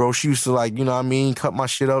 Yeah, bro, she used to like, you know what I mean, cut my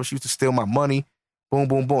shit up. She used to steal my money. Boom,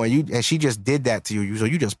 boom, boom. And she just did that to you. So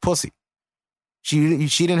you just pussy. She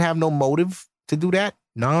didn't have no motive to do that.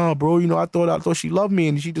 Nah, bro, you know, I thought she loved me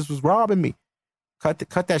and she just was robbing me.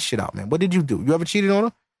 Cut that shit out, man. What did you do? You ever cheated on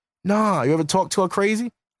her? Nah. You ever talked to her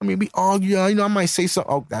crazy? I mean, we argue, you know, I might say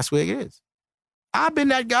something. Oh, that's where it is. I've been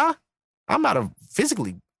that guy. I'm not a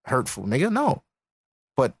physically hurtful nigga, no.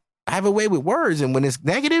 But I have a way with words, and when it's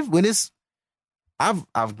negative,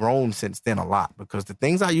 I've grown since then a lot because the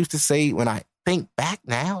things I used to say when I think back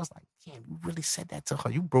now, it's like, damn, you really said that to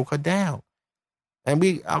her. You broke her down.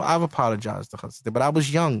 And I've apologized to her, but I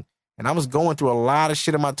was young and I was going through a lot of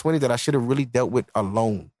shit in my 20s that I should have really dealt with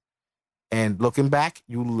alone. And looking back,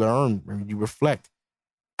 you learn and you reflect.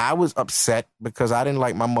 I was upset because I didn't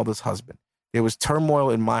like my mother's husband. There was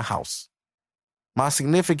turmoil in my house. My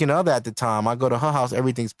significant other at the time, I go to her house,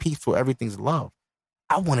 everything's peaceful, everything's love.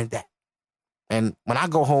 I wanted that. And when I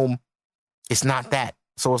go home, it's not that.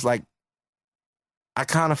 So it's like, I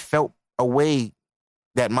kind of felt a way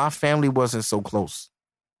that my family wasn't so close.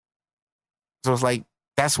 So it's like,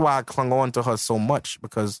 that's why I clung on to her so much,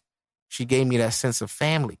 because she gave me that sense of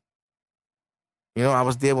family. You know, I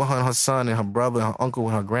was there with her and her son and her brother and her uncle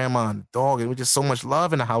and her grandma and the dog. It was just so much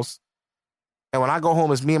love in the house. And when I go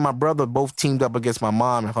home, it's me and my brother both teamed up against my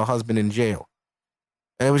mom and her husband in jail.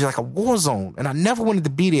 And it was like a war zone. And I never wanted to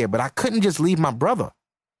be there, but I couldn't just leave my brother.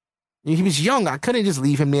 He was young. I couldn't just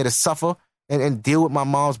leave him there to suffer and deal with my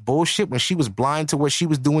mom's bullshit when she was blind to what she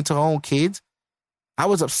was doing to her own kids. I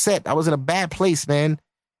was upset. I was in a bad place, man.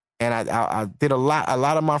 And I did a lot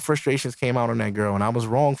of my frustrations came out on that girl, and I was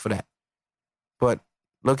wrong for that. But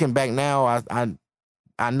looking back now,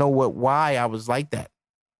 I know why I was like that.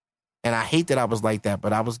 And I hate that I was like that,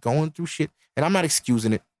 but I was going through shit. And I'm not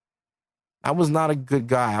excusing it. I was not a good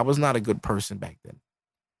guy. I was not a good person back then.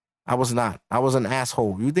 I was not. I was an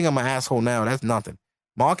asshole. You think I'm an asshole now, that's nothing.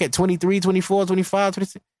 Mark at 23, 24, 25,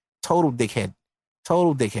 26, total dickhead.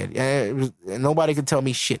 Total dickhead. And nobody could tell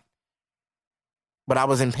me shit. But I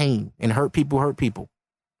was in pain, and hurt people.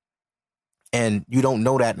 And you don't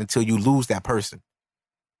know that until you lose that person.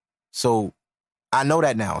 So I know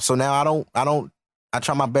that now. So now I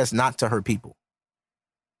try my best not to hurt people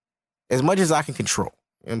as much as I can control.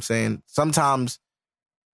 You know what I'm saying? Sometimes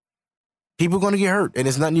people are going to get hurt, and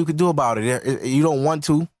there's nothing you can do about it. You don't want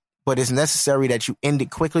to, but it's necessary that you end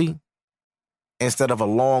it quickly instead of a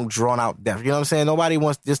long, drawn-out death. You know what I'm saying? Nobody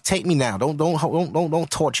wants, just take me now.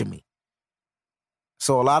 Don't torture me.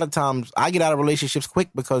 So a lot of times I get out of relationships quick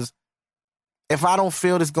because if I don't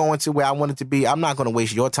feel this going to where I want it to be, I'm not going to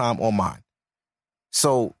waste your time or mine.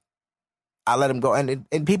 So I let them go. And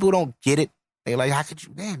people don't get it. They're like, how could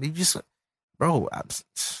you, damn, you just, bro,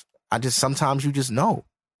 I just, sometimes you just know.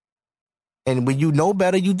 And when you know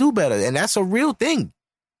better, you do better. And that's a real thing.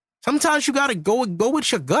 Sometimes you got to go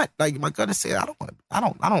with your gut. Like my gut is saying, I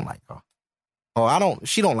don't like her. Or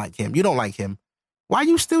she don't like him. You don't like him. Why are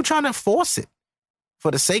you still trying to force it? For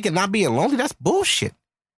the sake of not being lonely? That's bullshit.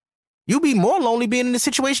 You be more lonely being in a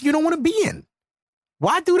situation you don't want to be in.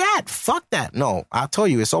 Why do that? Fuck that. No, I tell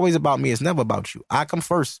you, it's always about me. It's never about you. I come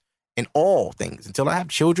first in all things. Until I have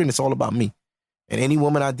children, it's all about me. And any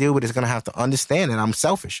woman I deal with is going to have to understand that I'm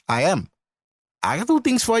selfish. I am. I can do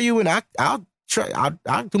things for you, and I'll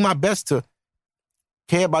do my best to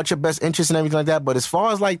care about your best interests and everything like that. But as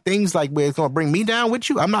far as like things like where it's going to bring me down with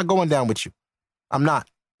you, I'm not going down with you. I'm not,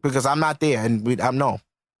 because I'm not there. And I'm no.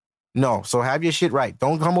 So have your shit right.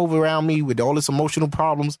 Don't come over around me with all this emotional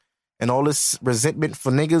problems and all this resentment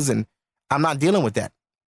for niggas. And I'm not dealing with that.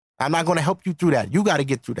 I'm not going to help you through that. You got to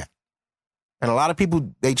get through that. And a lot of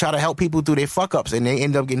people, they try to help people through their fuck ups and they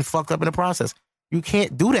end up getting fucked up in the process. You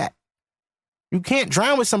can't do that. You can't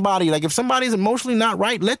drown with somebody. Like if somebody's emotionally not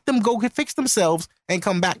right, let them go fix themselves and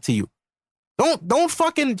come back to you. Don't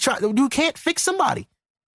fucking try. You can't fix somebody.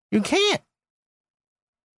 You can't.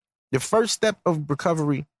 The first step of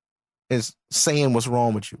recovery is saying what's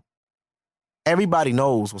wrong with you. Everybody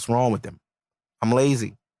knows what's wrong with them. I'm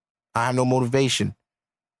lazy. I have no motivation.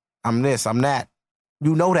 I'm this, I'm that.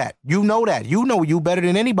 You know that. You know that. You know you better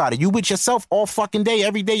than anybody. You with yourself all fucking day,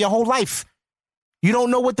 every day, your whole life. You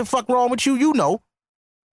don't know what the fuck wrong with you. You know.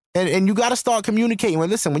 And you got to start communicating. Well,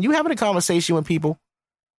 listen, when you having a conversation with people,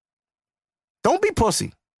 don't be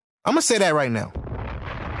pussy. I'm going to say that right now.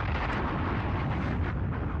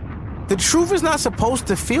 The truth is not supposed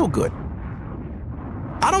to feel good.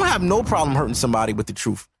 I don't have no problem hurting somebody with the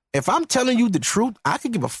truth. If I'm telling you the truth, I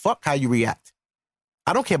could give a fuck how you react.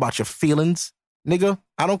 I don't care about your feelings, nigga.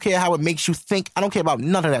 I don't care how it makes you think. I don't care about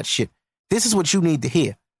none of that shit. This is what you need to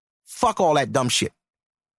hear. Fuck all that dumb shit.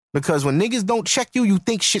 Because when niggas don't check you, you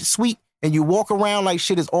think shit's sweet and you walk around like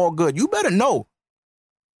shit is all good. You better know.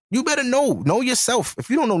 You better know. Know yourself. If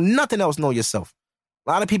you don't know nothing else, know yourself.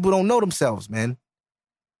 A lot of people don't know themselves, man.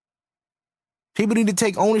 People need to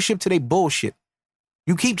take ownership to their bullshit.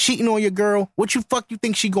 You keep cheating on your girl, what you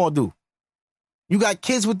think she gonna do? You got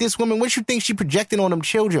kids with this woman, what you think she projecting on them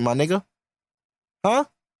children, my nigga? Huh?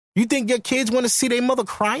 You think your kids want to see their mother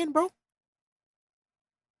crying, bro?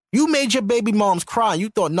 You made your baby moms cry. You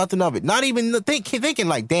thought nothing of it. Not even thinking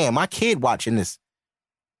like, damn, my kid watching this.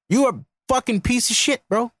 You a fucking piece of shit,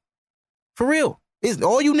 bro. For real. It's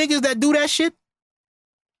all you niggas that do that shit.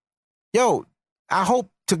 Yo, I hope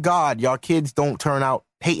to God y'all kids don't turn out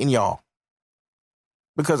hating y'all.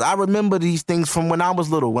 Because I remember these things from when I was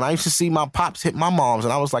little. When I used to see my pops hit my moms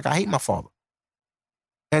and I was like, I hate my father.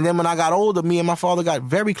 And then when I got older, me and my father got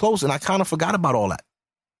very close and I kind of forgot about all that.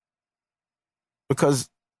 Because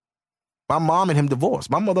my mom and him divorced.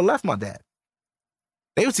 My mother left my dad.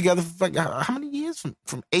 They was together for like, how many years?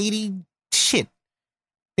 From 80 shit.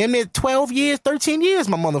 Then there 12 years, 13 years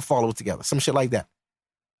my mother and father was together. Some shit like that.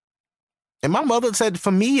 And my mother said,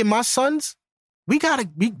 for me and my sons, we gotta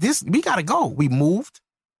go. We moved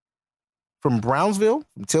from Brownsville,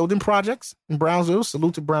 from Tilden Projects in Brownsville.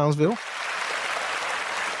 Salute to Brownsville.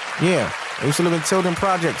 Yeah, I used to live in Tilden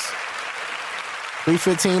Projects,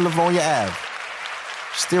 315 Livonia Ave.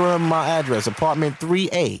 Still remember my address, apartment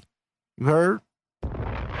 3A. You heard?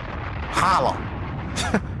 Holla.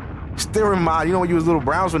 Still remember, you know when you was a little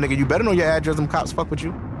Brownsville nigga, you better know your address, them cops fuck with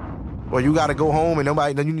you. Or you gotta go home and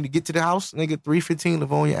then you need to get to the house, nigga, 315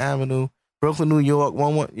 Livonia Avenue, Brooklyn, New York,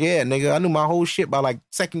 11. Yeah, nigga, I knew my whole shit by like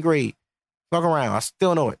second grade. Fuck around, I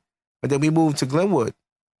still know it. But then we moved to Glenwood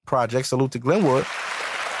Project, salute to Glenwood.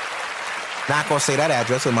 Not gonna say that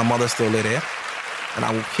address, and my mother still live there. And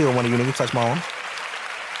I will kill one of you niggas, touch my arm.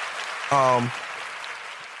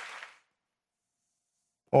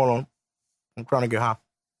 Hold on. I'm trying to get high.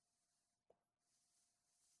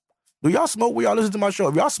 Do y'all smoke when y'all listen to my show?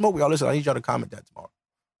 If y'all smoke when y'all listen, I need y'all to comment that tomorrow.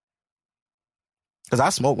 Because I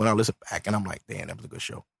smoke when I listen back, and I'm like, damn, that was a good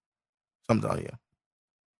show. Sometimes, yeah.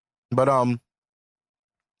 But,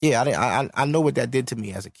 yeah, I know what that did to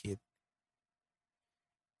me as a kid.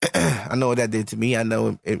 I know what that did to me. I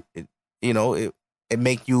know it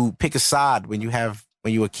make you pick a side when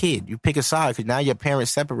you're a kid. You pick a side because now your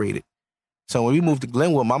parents separated. So when we moved to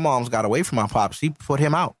Glenwood, my mom's got away from my pops. She put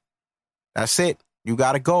him out. That's it. You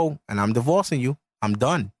got to go, and I'm divorcing you. I'm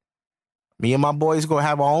done. Me and my boys going to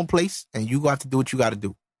have our own place, and you got to do what you got to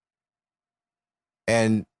do.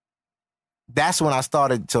 And that's when I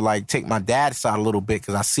started to, like, take my dad's side a little bit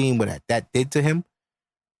because I seen what that did to him.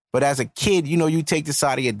 But as a kid, you take the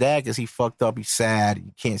side of your dad because he fucked up, he's sad,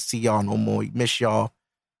 you can't see y'all no more, you miss y'all.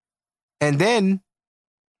 And then,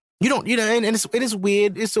 and it is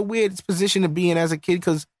weird. It's a weird position to be in as a kid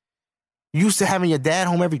because you used to having your dad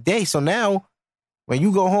home every day. So now, when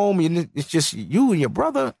you go home, it's just you and your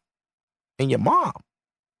brother and your mom.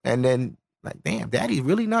 And then, like, damn, daddy's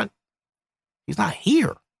really he's not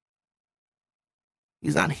here.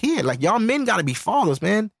 He's not here. Like, y'all men got to be fathers,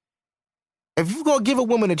 man. If you gonna give a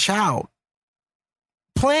woman a child,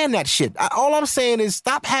 plan that shit. All I'm saying is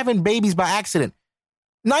stop having babies by accident.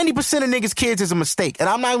 90% of niggas' kids is a mistake, and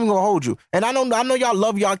I'm not even gonna hold you. And I know y'all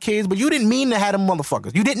love y'all kids, but you didn't mean to have them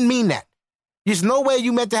motherfuckers. You didn't mean that. There's no way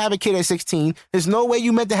you meant to have a kid at 16. There's no way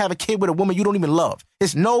you meant to have a kid with a woman you don't even love.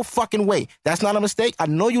 There's no fucking way. That's not a mistake. I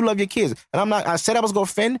know you love your kids. And I said I was going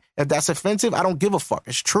to offend. If that's offensive, I don't give a fuck.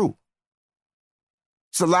 It's true.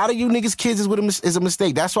 So a lot of you niggas' kids is a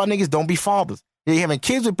mistake. That's why niggas don't be fathers. They having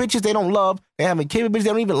kids with bitches they don't love. They having kids with bitches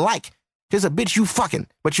they don't even like. There's a bitch you fucking.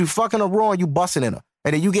 But you fucking her raw and you busting in her.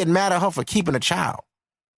 And then you get mad at her for keeping a child.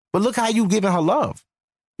 But look how you giving her love.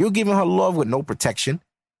 You're giving her love with no protection.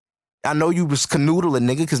 I know you was canoodling,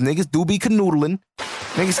 nigga, because niggas do be canoodling.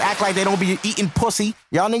 Niggas act like they don't be eating pussy.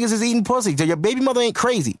 Y'all niggas is eating pussy. So your baby mother ain't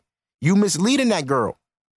crazy. You misleading that girl,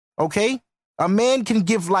 okay? A man can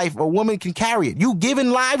give life, a woman can carry it. You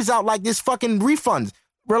giving lives out like this fucking refunds.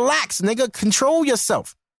 Relax, nigga. Control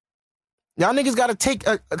yourself. Y'all niggas gotta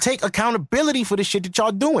take accountability for the shit that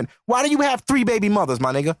y'all doing. Why do you have 3 baby mothers,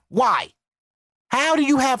 my nigga? Why? How do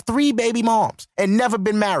you have 3 baby moms and never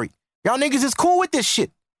been married? Y'all niggas is cool with this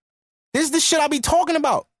shit. This is the shit I be talking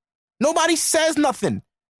about. Nobody says nothing.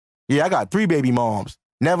 Yeah, I got 3 baby moms.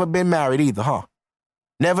 Never been married either, huh?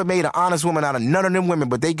 Never made an honest woman out of none of them women,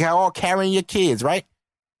 but they all carrying your kids, right?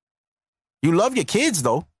 You love your kids,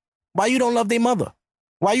 though. Why you don't love their mother?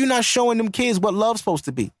 Why you not showing them kids what love's supposed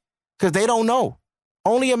to be? Because they don't know.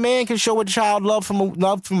 Only a man can show a child love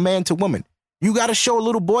from man to woman. You got to show a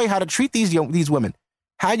little boy how to treat these women.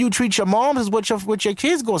 How you treat your moms is what your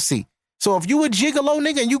kids gonna see. So if you a gigolo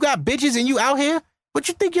nigga and you got bitches and you out here, what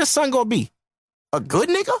you think your son gonna be? A good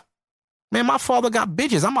nigga? Man, my father got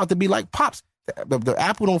bitches. I'm about to be like Pops. The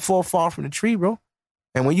apple don't fall far from the tree, bro.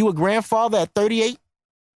 And when you a grandfather at 38,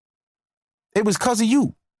 it was because of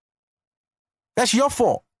you. That's your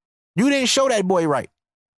fault. You didn't show that boy right.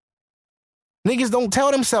 Niggas don't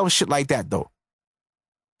tell themselves shit like that, though.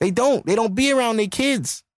 They don't. They don't be around their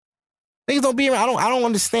kids. Niggas don't be around. I don't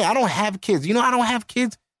understand. I don't have kids. You know I don't have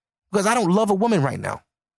kids? Because I don't love a woman right now.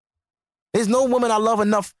 There's no woman I love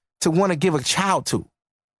enough to want to give a child to.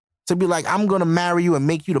 To be like, I'm going to marry you and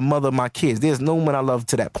make you the mother of my kids. There's no woman I love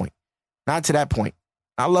to that point. Not to that point.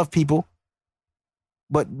 I love people.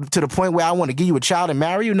 But to the point where I want to give you a child and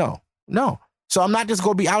marry you? No. No. So I'm not just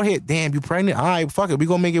going to be out here, damn, you pregnant? All right, fuck it. We're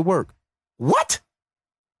going to make it work. What?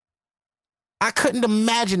 I couldn't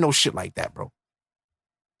imagine no shit like that, bro.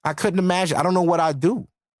 I couldn't imagine. I don't know what I'd do.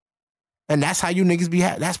 And that's how you niggas be,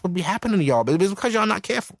 that's what be happening to y'all. But it's because y'all not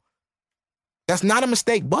careful. That's not a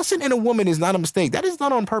mistake. Busting in a woman is not a mistake. That is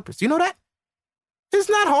done on purpose. You know that? It's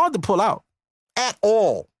not hard to pull out. At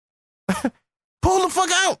all. Pull the fuck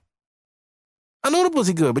out. I know the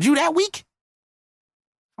pussy good, but you that weak?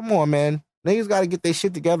 Come on, man. Niggas got to get their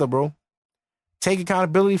shit together, bro. Take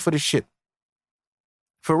accountability for this shit.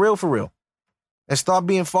 For real, for real. And start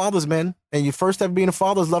being fathers, man. And your first step of being a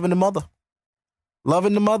father is loving the mother.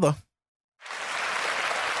 Loving the mother.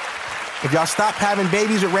 If y'all stop having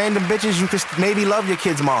babies with random bitches, you could maybe love your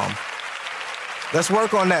kid's mom. Let's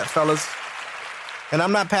work on that, fellas. And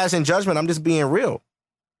I'm not passing judgment. I'm just being real.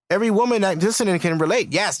 Every woman that listening can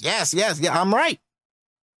relate. Yes, I'm right.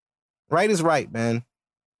 Right is right, man.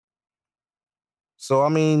 So, I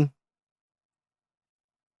mean,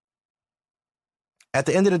 at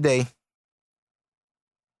the end of the day,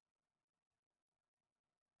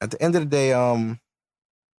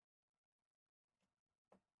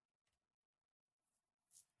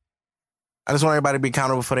 I just want everybody to be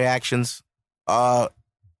accountable for their actions. I'll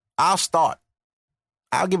start.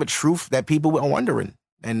 I'll give a truth that people are wondering,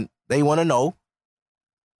 and they want to know.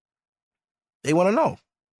 They want to know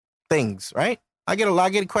things, right? I get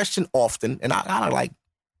a question often, and I like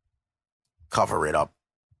cover it up.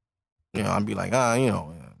 You know, I'd be like, he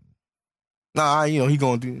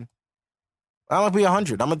gonna do. I'm gonna be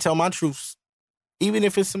 100. I'm gonna tell my truths, even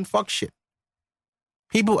if it's some fuck shit.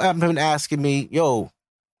 People have been asking me, yo,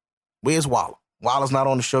 where's Walla? Walla's not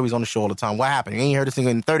on the show. He's on the show all the time. What happened? You ain't heard this thing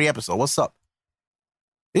in 30 episodes. What's up?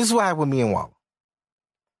 This is what happened with me and Walla.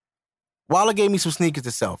 Walla gave me some sneakers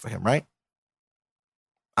to sell for him, right?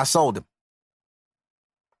 I sold them.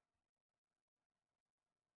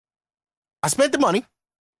 I spent the money.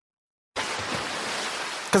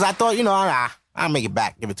 Because I thought, I'll make it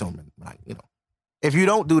back. Give it to him. Like, if you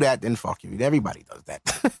don't do that, then fuck you. Everybody does that.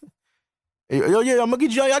 Yo, I'm going to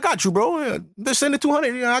get you. I got you, bro. Just send it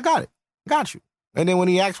 200. I got it. Got you. And then when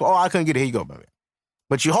he asks I couldn't get it. Here you go, baby.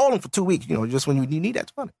 But you hold him for 2 weeks, just when you need that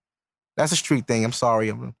 200. That's a street thing. I'm sorry.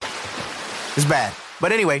 It's bad.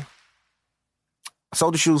 But anyway, I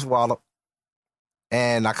sold the shoes for Walla.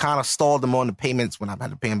 And I kind of stalled them on the payments when I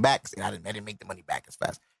had to pay him back. I didn't make the money back as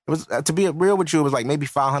fast. It was, to be real with you, it was like maybe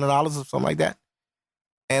 $500 or something like that.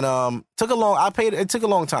 And it took a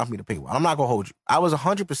long time for me to pay Walla. I'm not going to hold you. I was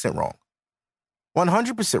 100% wrong.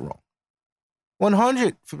 100% wrong.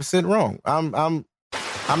 100% wrong.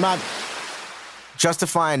 I'm not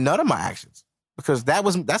justifying none of my actions because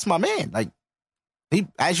that's my man. Like he,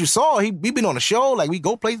 as you saw, we been on the show. Like we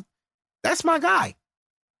go play. That's my guy.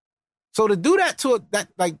 So to do that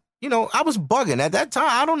I was bugging at that time.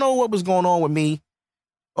 I don't know what was going on with me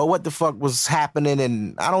or what the fuck was happening.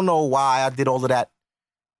 And I don't know why I did all of that.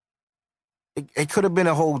 It could have been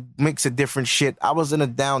a whole mix of different shit. I was in a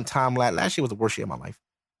downtime. Last year was the worst year of my life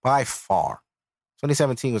by far.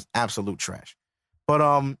 2017 was absolute trash. But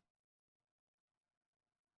I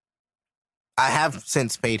have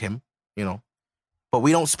since paid him, but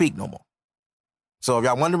we don't speak no more. So if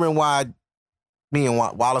y'all wondering why Meaning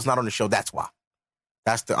while it's not on the show, that's why.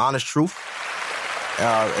 That's the honest truth.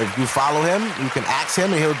 If you follow him, you can ask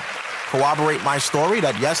him and he'll corroborate my story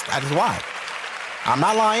that, yes, that is why. I'm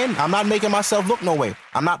not lying. I'm not making myself look no way.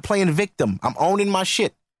 I'm not playing victim. I'm owning my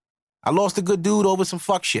shit. I lost a good dude over some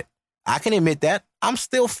fuck shit. I can admit that. I'm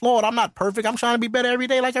still flawed. I'm not perfect. I'm trying to be better every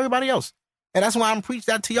day like everybody else. And that's why I'm preaching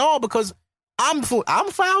that to y'all, because I'm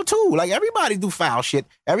foul too. Like, everybody do foul shit.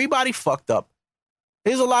 Everybody fucked up.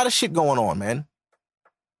 There's a lot of shit going on, man.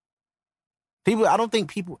 I don't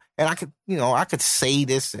think people, and I could say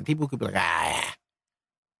this and people could be like,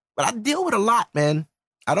 but I deal with a lot, man.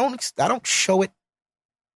 I don't show it.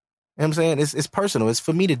 You know what I'm saying? It's personal. It's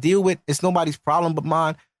for me to deal with. It's nobody's problem but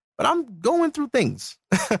mine. But I'm going through things.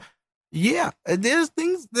 Yeah, there's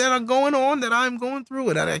things that are going on that I'm going through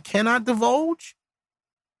and that I cannot divulge.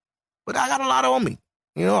 But I got a lot on me.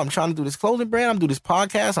 You know, I'm trying to do this clothing brand. I'm doing this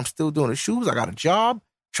podcast. I'm still doing the shoes. I got a job.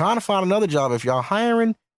 Trying to find another job. If y'all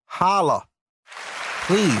hiring, holla.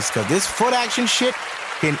 Please, because this foot action shit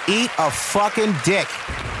can eat a fucking dick.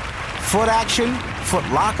 Foot action, Foot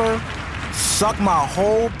Locker, suck my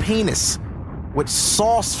whole penis with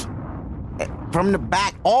sauce from the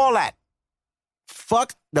back, all that.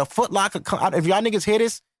 Fuck the Foot Locker. If y'all niggas hear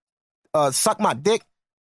this, suck my dick.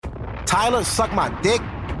 Tyler, suck my dick.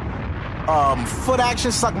 Foot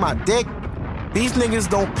Action, suck my dick. These niggas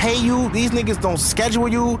don't pay you. These niggas don't schedule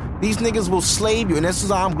you. These niggas will slave you. And this is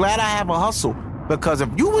why I'm glad I have a hustle. Because if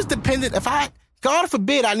you was dependent, God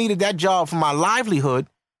forbid I needed that job for my livelihood,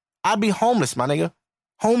 I'd be homeless, my nigga.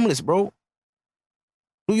 Homeless, bro.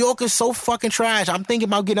 New York is so fucking trash. I'm thinking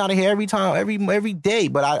about getting out of here every day,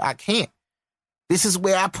 but I can't. This is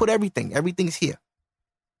where I put everything. Everything's here.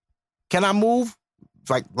 Can I move?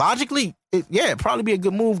 Like, logically, it'd probably be a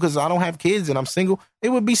good move because I don't have kids and I'm single. It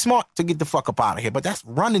would be smart to get the fuck up out of here, but that's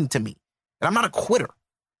running to me. And I'm not a quitter.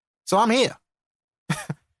 So I'm here.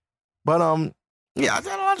 But, yeah, I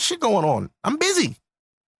got a lot of shit going on. I'm busy.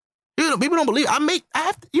 You know, people don't believe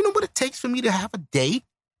you know what it takes for me to have a day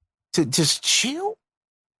to just chill?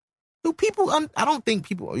 Do people, I don't think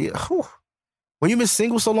people, when you've been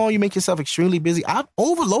single so long, you make yourself extremely busy. I've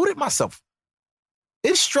overloaded myself.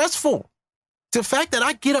 It's stressful. The fact that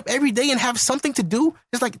I get up every day and have something to do,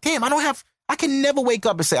 it's like, damn, I can never wake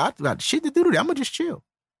up and say, I got shit to do today. I'm going to just chill.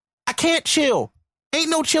 I can't chill. Ain't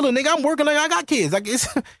no chilling, nigga. I'm working like I got kids. Like,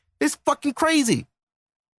 it's fucking crazy.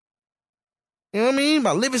 You know what I mean?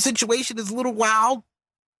 My living situation is a little wild.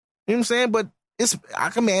 You know what I'm saying? But I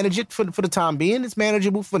can manage it for the time being. It's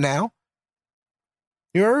manageable for now.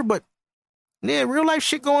 You heard? But yeah, real life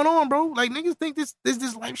shit going on, bro. Like, niggas think this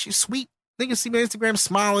life shit sweet. Niggas see my Instagram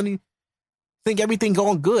smiling and think everything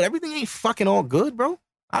going good. Everything ain't fucking all good, bro.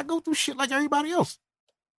 I go through shit like everybody else.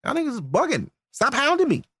 Y'all niggas is bugging. Stop hounding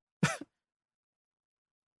me.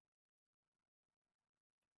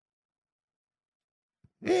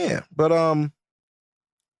 Yeah, but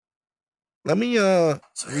let me read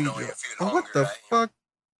you. What the fuck?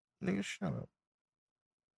 Nigga, shut up.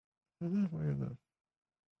 Where is it?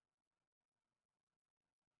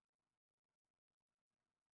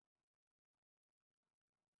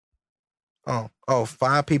 Oh,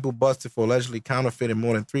 5 people busted for allegedly counterfeiting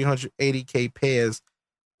more than 380K pairs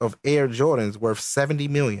of Air Jordans worth $70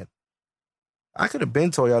 million. I could have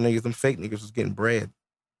been told y'all niggas them fake niggas was getting bread.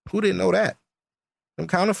 Who didn't know that? Them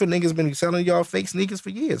counterfeit niggas been selling y'all fake sneakers for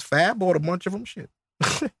years. Fab bought a bunch of them shit. You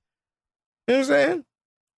know what I'm saying?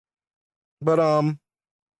 But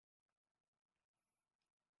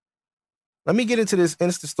let me get into this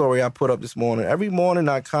Insta story I put up this morning. Every morning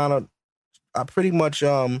I pretty much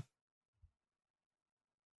throw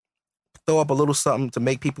up a little something to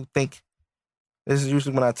make people think. This is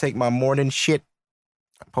usually when I take my morning shit.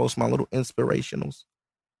 I post my little inspirationals.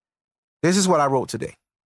 This is what I wrote today.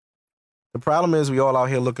 The problem is we all out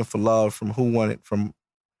here looking for love from who want it from.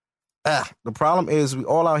 The problem is we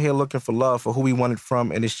all out here looking for love for who we want it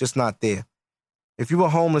from, and it's just not there. If you were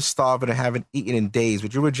homeless, starving, and haven't eaten in days,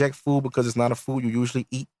 would you reject food because it's not a food you usually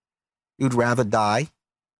eat? You'd rather die?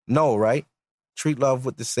 No, right? Treat love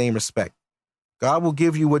with the same respect. God will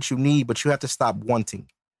give you what you need, but you have to stop wanting.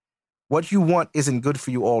 What you want isn't good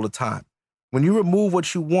for you all the time. When you remove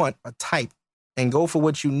what you want, a type, and go for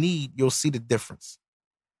what you need, you'll see the difference.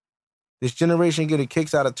 This generation getting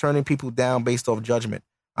kicks out of turning people down based off judgment.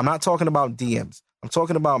 I'm not talking about DMs. I'm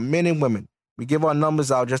talking about men and women. We give our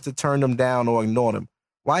numbers out just to turn them down or ignore them.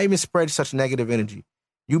 Why even spread such negative energy?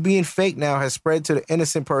 You being fake now has spread to the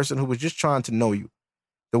innocent person who was just trying to know you.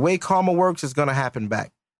 The way karma works is going to happen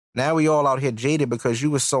back. Now we all out here jaded because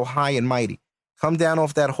you were so high and mighty. Come down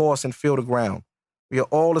off that horse and feel the ground. We are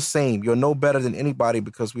all the same. You're no better than anybody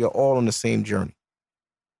because we are all on the same journey.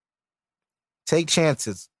 Take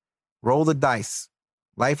chances. Roll the dice.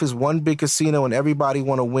 Life is one big casino and everybody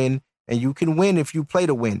want to win, and you can win if you play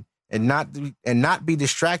to win and not be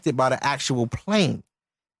distracted by the actual playing.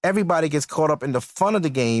 Everybody gets caught up in the fun of the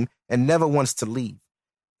game and never wants to leave.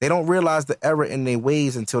 They don't realize the error in their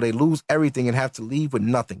ways until they lose everything and have to leave with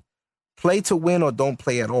nothing. Play to win or don't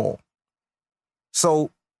play at all. So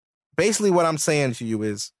basically what I'm saying to you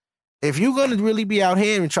is, if you're going to really be out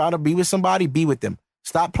here and try to be with somebody, be with them.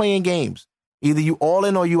 Stop playing games. Either you all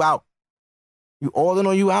in or you out. You all in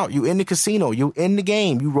or you out. You in the casino. You in the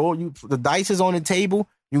game. The dice is on the table.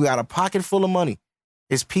 You got a pocket full of money.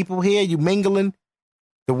 There's people here. You mingling.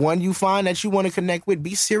 The one you find that you want to connect with,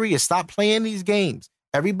 be serious. Stop playing these games.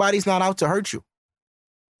 Everybody's not out to hurt you.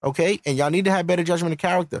 Okay? And y'all need to have better judgment of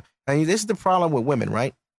character. And this is the problem with women,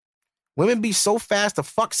 right? Women be so fast to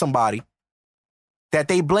fuck somebody that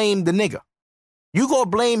they blame the nigga. You go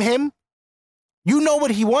blame him. You know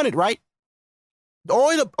what he wanted, right?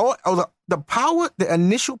 The power, the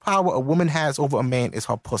initial power a woman has over a man is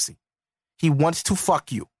her pussy. He wants to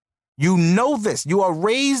fuck you. You know this. You are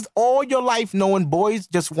raised all your life knowing boys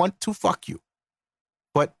just want to fuck you.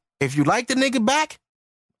 But if you like the nigga back,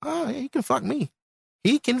 he can fuck me.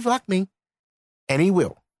 He can fuck me. And he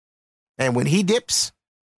will. And when he dips,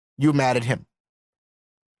 you're mad at him.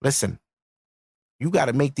 Listen, you got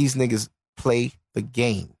to make these niggas play the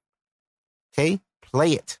game. Okay?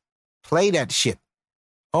 Play it. Play that shit.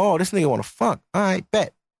 Oh, this nigga want to fuck. All right,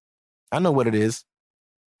 bet. I know what it is.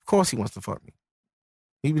 Of course he wants to fuck me.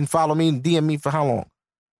 He been following me and DM me for how long?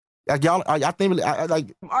 Like y'all think really,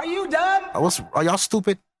 Are you dumb? Are y'all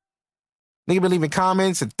stupid? Nigga been leaving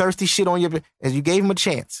comments and thirsty shit on you, and you gave him a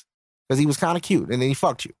chance because he was kind of cute, and then he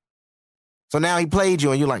fucked you. So now he played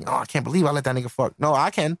you, and you're like, oh, I can't believe I let that nigga fuck. No, I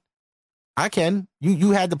can.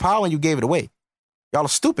 You had the power and you gave it away. Y'all are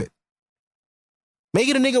stupid.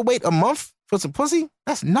 Making a nigga wait a month for some pussy?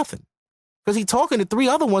 That's nothing. Because he talking to 3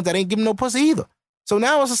 other ones that ain't giving no pussy either. So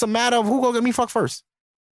now it's just a matter of who gonna get me fucked first.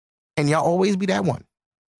 And y'all always be that one.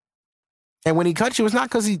 And when he cut you, it's not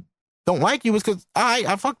because he don't like you. It's because, all right,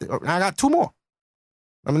 I fucked it. I got 2 more.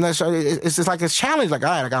 I mean, it's just like a challenge. Like, all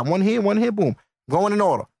right, I got one here, boom. Going in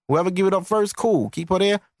order. Whoever give it up first, cool. Keep her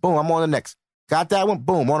there, boom, I'm on the next. Got that one,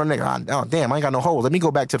 boom, on the next. Oh, damn, I ain't got no holes. Let me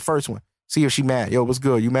go back to the first one. See if she mad. Yo, what's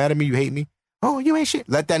good? You mad at me? You hate me? Oh, you ain't shit.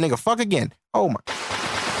 Let that nigga fuck again. Oh, my.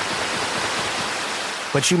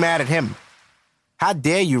 But you mad at him. How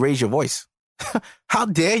dare you raise your voice? How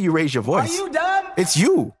dare you raise your voice? Are you dumb? It's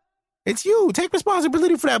you. It's you. Take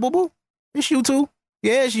responsibility for that, boo-boo. It's you too.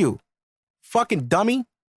 Yeah, it's you. Fucking dummy.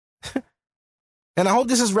 And I hope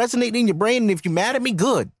this is resonating in your brain. And if you're mad at me,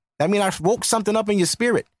 good. That means I woke something up in your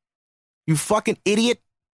spirit. You fucking idiot.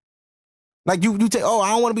 Like you take, oh,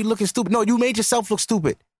 I don't want to be looking stupid. No, you made yourself look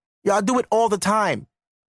stupid. Y'all do it all the time.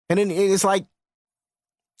 And then it's like,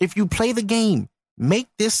 if you play the game, make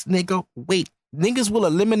this nigga wait. Niggas will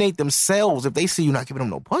eliminate themselves if they see you not giving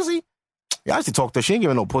them no pussy. Y'all used to talk to she ain't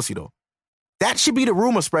giving no pussy though. That should be the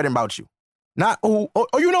rumor spreading about you. Not, oh,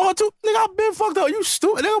 you know her too? Nigga, I've been fucked up. You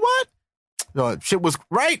stupid. Nigga, what? No, shit was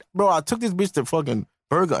right. Bro, I took this bitch to fucking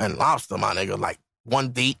Burger and Lobster, my nigga. Like,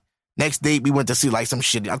 one date. Next date, we went to see like some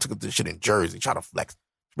shit. I took her to shit in Jersey. Try to flex.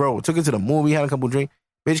 Bro, took her to the movie, had a couple drinks.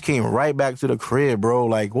 Bitch came right back to the crib, bro.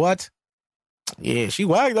 Like, what? Yeah, she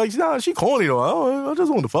whacked. Like, she corny though. I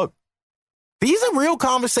just want to fuck. These are real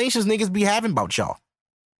conversations niggas be having about y'all.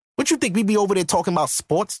 What you think we be over there talking about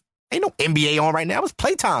sports? Ain't no NBA on right now. It's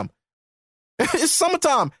playtime. It's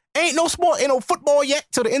summertime. Ain't no sport. Ain't no football yet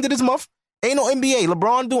till the end of this month. Ain't no NBA.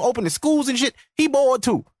 LeBron open the schools and shit. He bored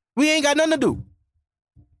too. We ain't got nothing to do.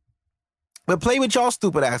 But play with y'all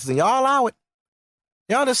stupid asses and y'all allow it.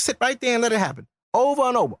 Y'all just sit right there and let it happen. Over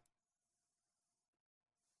and over.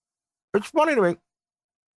 It's funny to me.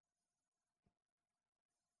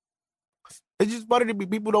 It's just funny to me.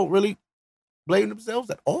 People don't really blame themselves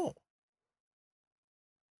at all.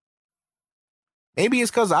 Maybe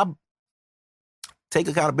it's because I take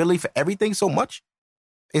accountability for everything so much.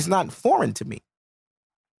 It's not foreign to me.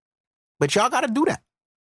 But y'all got to do that.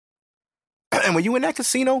 And when you in that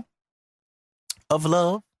casino of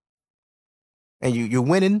love and you're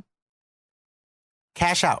winning,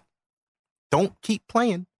 cash out. Don't keep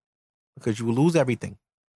playing because you will lose everything.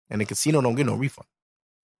 And the casino don't get no refund.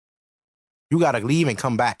 You got to leave and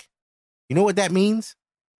come back. You know what that means?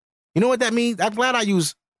 You know what that means? I'm glad I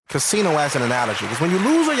use casino as an analogy. Because when you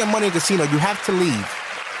lose all your money in casino, you have to leave.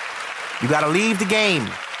 You got to leave the game.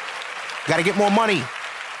 You got to get more money.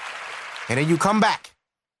 And then you come back.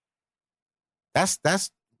 That's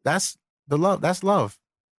the love. That's love.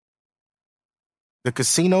 The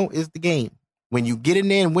casino is the game. When you get in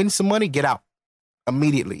there and win some money, get out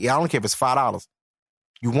immediately. Yeah, I don't care if it's $5.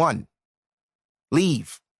 You won.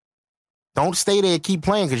 Leave. Don't stay there and keep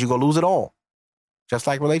playing because you're going to lose it all. Just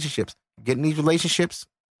like relationships. Get in these relationships,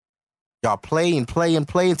 y'all play and play and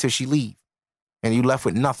play until she leave. And you left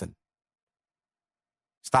with nothing.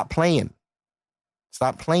 Stop playing.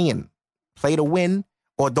 Stop playing. Play to win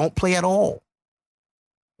or don't play at all.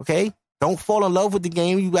 Okay? Don't fall in love with the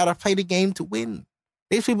game. You got to play the game to win.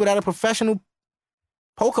 There's people that are professional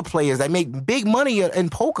poker players that make big money in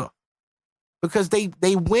poker because they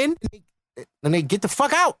win and they get the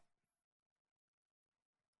fuck out.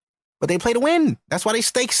 But they play to win. That's why they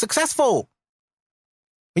stay successful.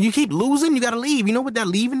 When you keep losing, you got to leave. You know what that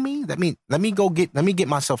leaving means? That means let me get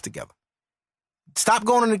myself together. Stop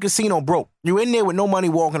going to the casino broke. You're in there with no money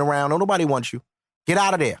walking around. Nobody wants you. Get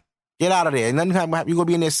out of there. Get out of there. And then you're going to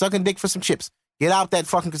be in there sucking dick for some chips. Get out that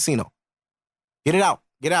fucking casino. Get it out.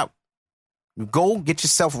 Get out. You go, get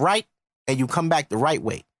yourself right, and you come back the right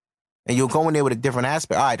way. And you'll go in there with a different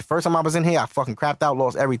aspect. All right, the first time I was in here, I fucking crapped out,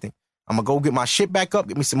 lost everything. I'm going to go get my shit back up,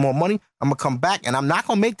 get me some more money. I'm going to come back, and I'm not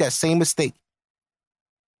going to make that same mistake.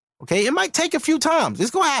 Okay? It might take a few times.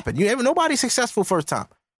 It's going to happen. Nobody's successful first time.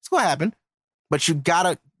 It's going to happen. But you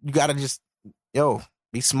gotta just,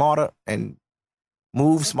 be smarter and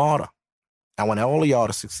move smarter. I want all of y'all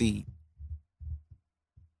to succeed.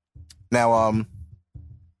 Now,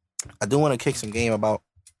 I do want to kick some game about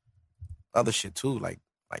other shit too, like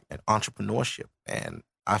entrepreneurship. And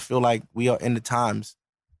I feel like we are in the times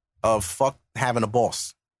of fuck having a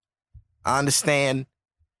boss. I understand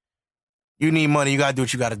you need money, you gotta do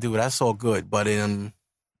what you gotta do. That's all good. But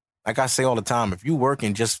like I say all the time, if you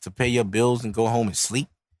working just to pay your bills and go home and sleep,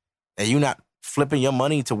 and you're not flipping your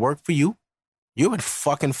money to work for you, you're a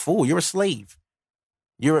fucking fool. You're a slave.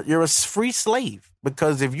 You're a free slave.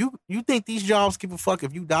 Because if you think these jobs give a fuck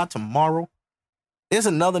if you die tomorrow, there's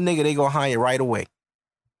another nigga they gonna hire right away.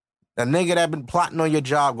 The nigga that been plotting on your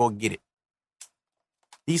job go get it.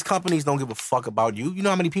 These companies don't give a fuck about you. You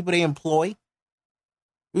know how many people they employ?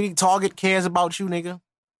 You think Target cares about you, nigga?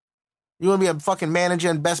 You want to be a fucking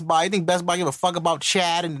manager in Best Buy? You think Best Buy give a fuck about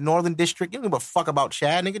Chad in the Northern District? You don't give a fuck about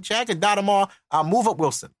Chad, nigga. Chad could die tomorrow. I'll move up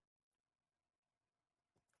Wilson.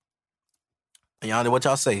 And y'all know what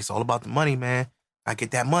y'all say. It's all about the money, man. I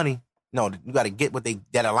get that money. No, you got to get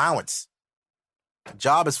that allowance. A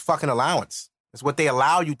job is fucking allowance. It's what they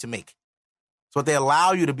allow you to make. It's what they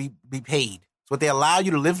allow you to be paid. It's what they allow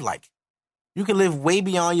you to live like. You can live way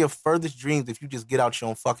beyond your furthest dreams if you just get out your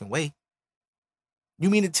own fucking way. You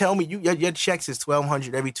mean to tell me your checks is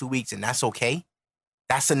 $1,200 every 2 weeks and that's okay?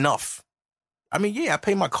 That's enough. I mean, yeah, I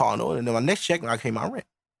pay my car note and then my next check I pay my rent.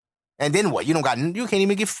 And then what? You can't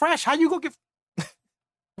even get fresh. How you gonna get?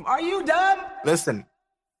 Are you dumb? Listen,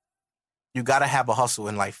 you gotta have a hustle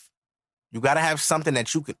in life. You gotta have something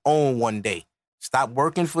that you can own one day. Stop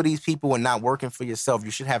working for these people and not working for yourself. You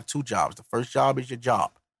should have two jobs. The first job is your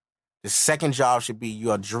job. The second job should be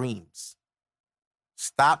your dreams.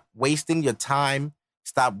 Stop wasting your time.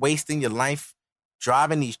 Stop wasting your life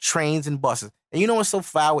driving these trains and buses. And you know what's so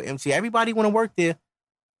foul with MT? Everybody want to work there.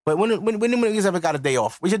 But when niggas ever got a day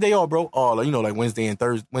off? What's your day off, bro? Oh, like Wednesday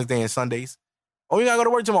and Sundays. Oh, you gotta go to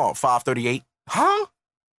work tomorrow, 5:38. Huh?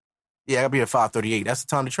 Yeah, I gotta be at 5:38. That's the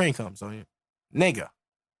time the train comes. So, yeah. Nigga.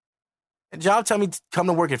 And job tell me to come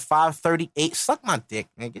to work at 5:38. Suck my dick,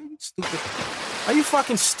 nigga. You stupid. Are you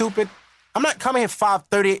fucking stupid? I'm not coming at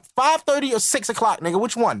 5:38. 5:30 or 6 o'clock, nigga.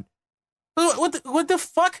 Which one? What the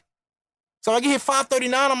fuck? So I get here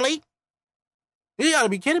 5:39, I'm late? You gotta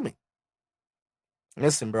be kidding me.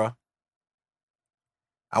 Listen, bro.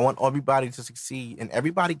 I want everybody to succeed, and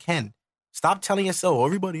everybody can. Stop telling yourself,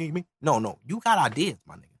 everybody ain't me. No. You got ideas,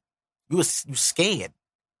 my nigga. You scared.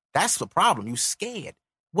 That's the problem. You scared.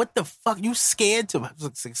 What the fuck? You scared to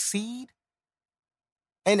succeed?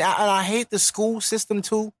 And I hate the school system,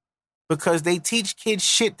 too, because they teach kids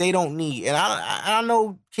shit they don't need. And I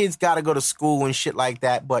know kids got to go to school and shit like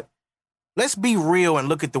that, but let's be real and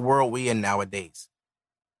look at the world we're in nowadays.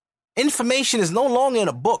 Information is no longer in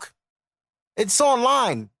a book. It's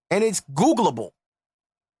online, and it's Googleable,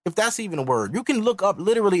 if that's even a word. You can look up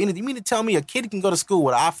literally anything. You mean to tell me a kid can go to school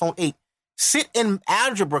with an iPhone 8, sit in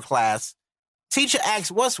algebra class, teacher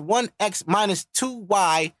asks, what's 1x minus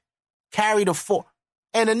 2y carry to 4?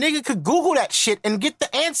 And a nigga could Google that shit and get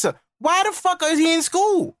the answer. Why the fuck is he in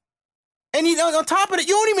school? And on top of it,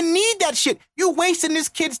 you don't even need that shit. You're wasting this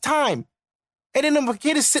kid's time. And then the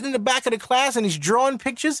kid is sitting in the back of the class and he's drawing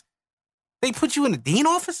pictures. They put you in the dean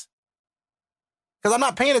office? Because I'm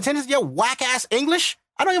not paying attention to your whack-ass English?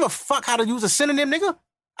 I don't give a fuck how to use a synonym, nigga.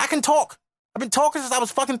 I can talk. I've been talking since I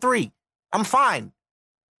was fucking 3. I'm fine.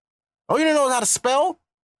 All you don't know is how to spell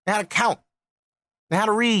and how to count. and how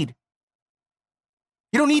to read.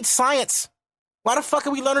 You don't need science. Why the fuck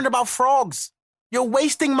are we learning about frogs? You're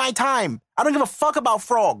wasting my time. I don't give a fuck about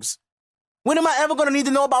frogs. When am I ever going to need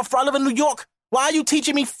to know about frogs? I live in New York. Why are you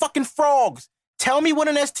teaching me fucking frogs? Tell me what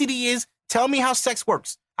an STD is. Tell me how sex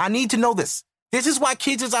works. I need to know this. This is why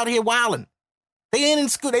kids is out here wilding. They ain't in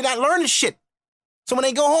school. They not learning shit. So when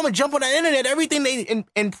they go home and jump on the internet, everything they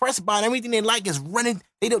impressed by and everything they like is running.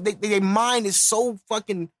 Their mind is so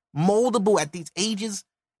fucking moldable at these ages.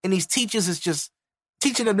 And these teachers is just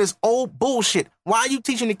teaching them this old bullshit. Why are you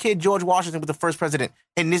teaching the kid George Washington was the first president?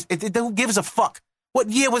 And who gives a fuck? What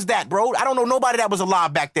year was that, bro? I don't know nobody that was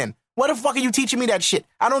alive back then. What the fuck are you teaching me that shit?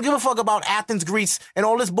 I don't give a fuck about Athens, Greece, and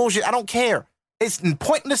all this bullshit. I don't care. It's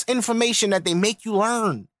pointless information that they make you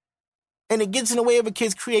learn. And it gets in the way of a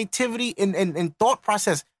kid's creativity and thought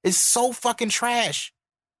process. It's so fucking trash.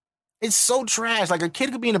 It's so trash. Like a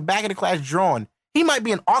kid could be in the back of the class drawing. He might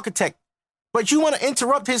be an architect, but you want to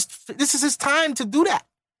interrupt this is his time to do that.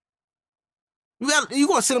 You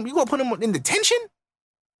gonna sit him, you gonna put him in detention?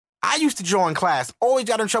 I used to draw in class. Always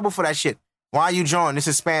got in trouble for that shit. Why are you drawing? This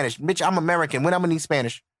is Spanish. Bitch, I'm American. When I'm gonna need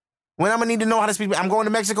Spanish? When I'm gonna need to know how to speak? I'm going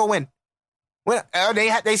to Mexico when? When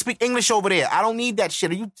they speak English over there. I don't need that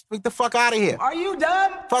shit. You get the fuck out of here. Are you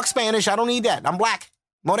dumb? Fuck Spanish. I don't need that. I'm black.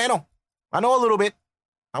 Moreno. I know a little bit.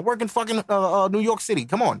 I work in fucking New York City.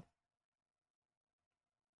 Come on.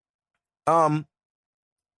 And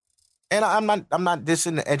I'm not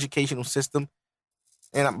dissing the educational system.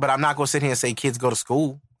 But I'm not gonna sit here and say kids go to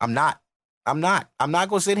school. I'm not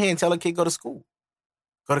gonna sit here and tell a kid go to school.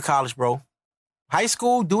 Go to college, bro. High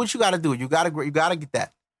school, do what you gotta do. You gotta get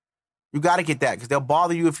that. You gotta get that because they'll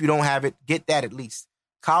bother you if you don't have it. Get that at least.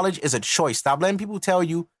 College is a choice. Stop letting people tell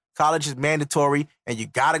you college is mandatory and you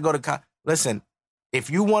gotta go to college. Listen, if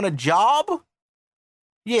you want a job,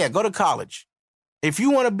 yeah, go to college. If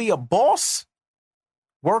you want to be a boss,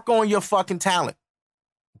 work on your fucking talent.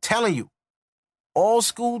 I'm telling you, all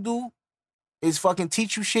school do is fucking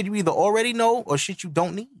teach you shit you either already know or shit you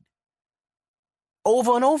don't need.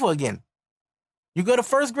 Over and over again. You go to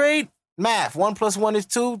first grade, math. 1 + 1 is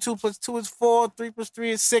 2. 2 + 2 is 4. 3 +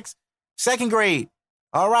 3 is 6. Second grade.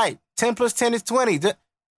 All right. 10 + 10 is 20.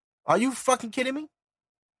 Are you fucking kidding me?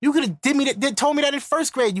 You could have told me that in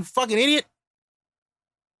first grade, you fucking idiot.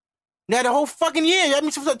 You had a whole fucking year. You had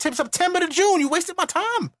me from September to June. You wasted my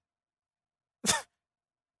time.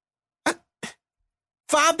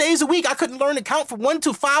 5 days a week, I couldn't learn to count from 1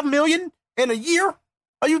 to 5 million in a year.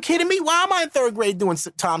 Are you kidding me? Why am I in third grade doing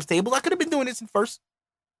times tables? I could have been doing this in first.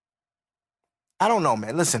 I don't know,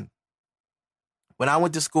 man. Listen, when I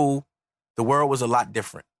went to school, the world was a lot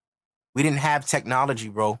different. We didn't have technology,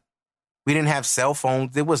 bro. We didn't have cell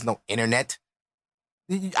phones. There was no internet.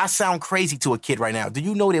 I sound crazy to a kid right now. Do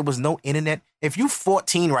you know there was no internet? If you're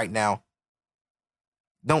 14 right now,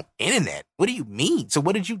 no internet? What do you mean? So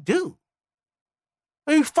what did you do?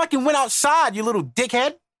 You fucking went outside, you little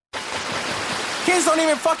dickhead. Kids don't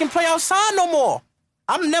even fucking play outside no more.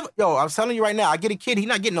 I'm telling you right now, I get a kid, he's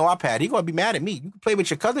not getting no iPad. He's going to be mad at me. You can play with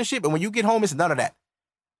your cousin shit, but when you get home, it's none of that.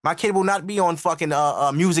 My kid will not be on fucking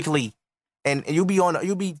Musical.ly. And you'll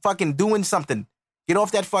be fucking doing something. Get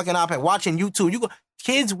off that fucking iPad, watching YouTube.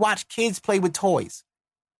 Kids watch kids play with toys.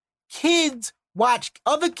 Kids watch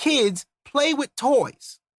other kids play with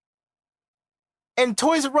toys. And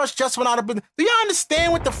Toys R Us just went out of business. Do y'all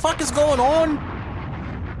understand what the fuck is going on?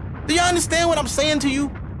 Do y'all understand what I'm saying to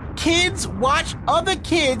you? Kids watch other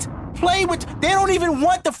kids play with. They don't even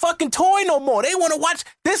want the fucking toy no more. They want to watch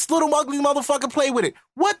this little ugly motherfucker play with it.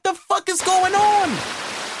 What the fuck is going on?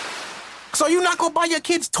 So you not gonna buy your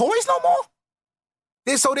kids toys no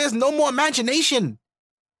more? So there's no more imagination.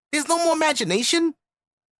 There's no more imagination.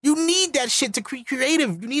 You need that shit to be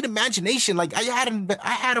creative. You need imagination. Like I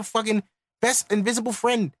had a fucking best invisible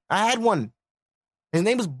friend. I had one. His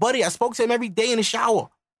name was Buddy. I spoke to him every day in the shower.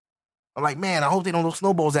 I'm like, man, I hope they don't throw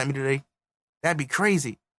snowballs at me today. That'd be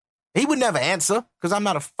crazy. He would never answer because I'm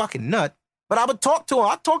not a fucking nut. But I would talk to him.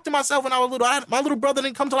 I talked to myself when I was little. My little brother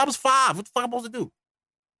didn't come till I was 5. What the fuck am I supposed to do?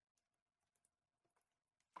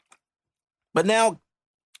 But now,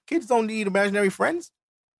 kids don't need imaginary friends.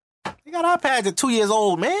 They got iPads at 2 years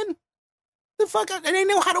old, man. The fuck? They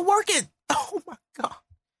know how to work it. Oh, my God.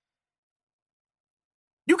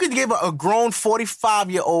 You could give a grown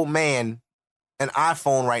 45-year-old man an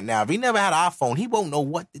iPhone right now. If he never had an iPhone, he won't know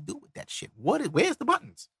what to do with that shit. Where's the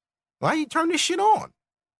buttons? Why you turn this shit on?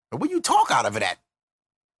 Or where you talk out of it at?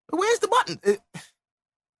 Where's the button?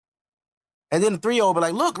 And then the 3-year-old be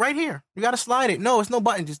like, look, right here. You got to slide it. No, it's no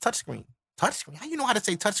button, just touchscreen. Touchscreen? How you know how to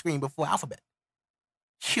say touchscreen before alphabet?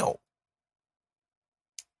 Yo.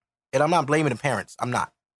 And I'm not blaming the parents. I'm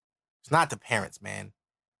not. It's not the parents, man.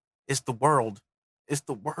 It's the world. It's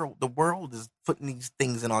the world. The world is putting these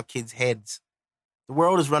things in our kids' heads. The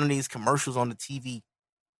world is running these commercials on the TV.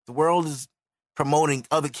 The world is promoting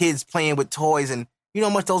other kids playing with toys. And you know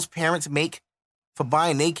how much those parents make for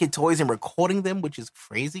buying their kid toys and recording them, which is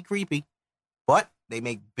crazy creepy. But they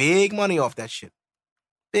make big money off that shit.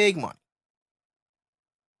 Big money.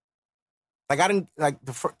 Like,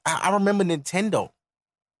 I remember Nintendo.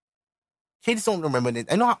 Kids don't remember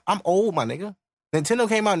it. I know I'm old, my nigga. Nintendo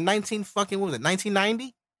came out in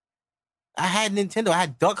 1990? I had Nintendo. I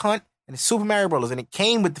had Duck Hunt and Super Mario Bros. And it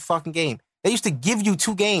came with the fucking game. They used to give you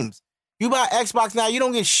 2 games. You buy Xbox now, you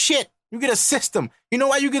don't get shit. You get a system. You know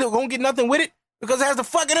why you don't get nothing with it? Because it has the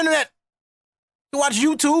fucking internet. You watch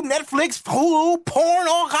YouTube, Netflix, Hulu, porn,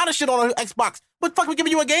 all kind of shit on an Xbox. What the fuck we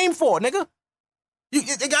giving you a game for, nigga?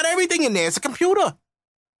 They got everything in there. It's a computer.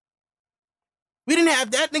 We didn't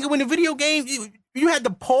have that, nigga. When the video game, you had to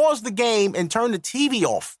pause the game and turn the TV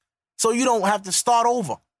off so you don't have to start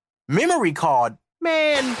over. Memory card,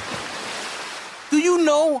 man. Do you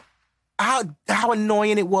know how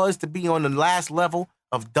annoying it was to be on the last level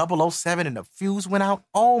of 007 and the fuse went out?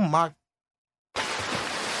 Oh my.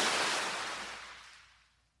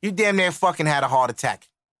 You damn near fucking had a heart attack.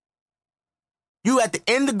 You at the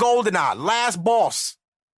end of GoldenEye, last boss.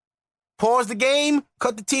 Pause the game,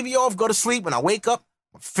 cut the TV off, go to sleep. When I wake up,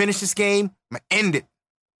 I'm gonna finish this game, I'm gonna end it.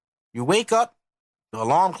 You wake up, the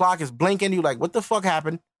alarm clock is blinking, you're like, what the fuck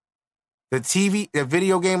happened? The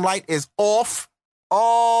video game light is off.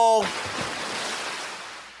 Oh.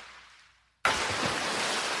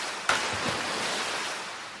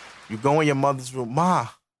 You go in your mother's room, Ma,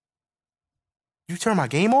 you turn my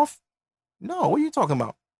game off? No, what are you talking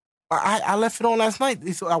about? I left it on last night.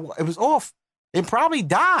 It was off. It probably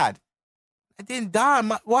died. It didn't die.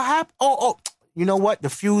 What happened? Oh, you know what? The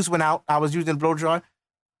fuse went out. I was using blow dryer.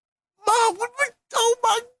 Mom, oh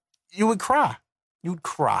my. You would cry. You'd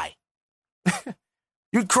cry.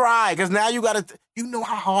 You'd cry because now you got to, you know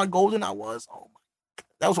how hard GoldenEye was? Oh my God.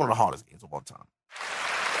 That was one of the hardest games of all time.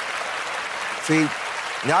 See,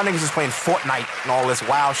 y'all niggas is playing Fortnite and all this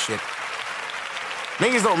wild shit.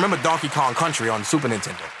 Niggas don't remember Donkey Kong Country on Super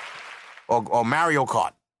Nintendo. Or Mario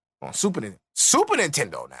Kart on Super Nintendo. Super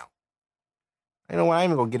Nintendo now. You know what? I ain't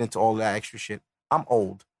even gonna get into all that extra shit. I'm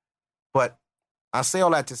old. But I say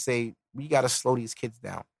all that to say we gotta slow these kids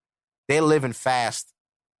down. They're living fast.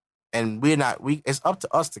 And it's up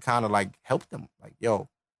to us to kind of like help them. Like, yo,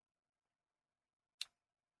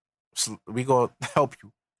 we gonna help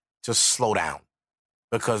you to slow down.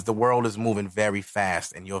 Because the world is moving very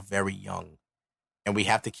fast and you're very young. And we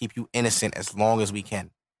have to keep you innocent as long as we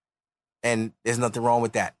can. And there's nothing wrong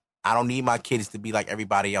with that. I don't need my kids to be like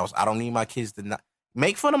everybody else. I don't need my kids to not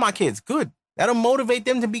make fun of my kids. Good. That'll motivate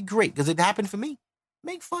them to be great because it happened for me.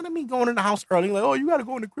 Make fun of me going in the house early. Like, oh, you got to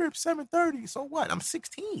go in the crib 7:30. So what? I'm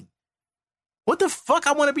 16. What the fuck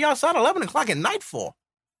I want to be outside 11 o'clock at night for?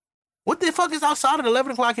 What the fuck is outside at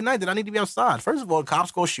 11 o'clock at night that I need to be outside? First of all, the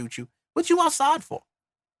cops go shoot you. What you outside for?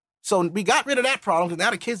 So we got rid of that problem because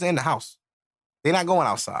now the kids are in the house. They're not going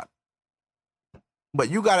outside. But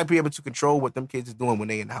you got to be able to control what them kids are doing when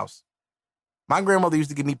they're in the house. My grandmother used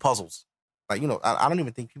to give me puzzles. Like, you know, I don't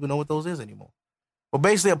even think people know what those is anymore. But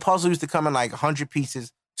basically a puzzle used to come in like 100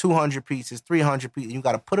 pieces, 200 pieces, 300 pieces. You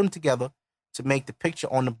got to put them together to make the picture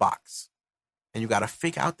on the box. And you got to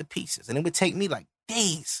figure out the pieces. And it would take me like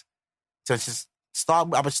days to just start.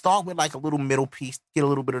 I would start with like a little middle piece, get a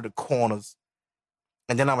little bit of the corners.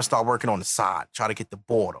 And then I would start working on the side, try to get the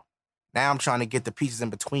border. Now I'm trying to get the pieces in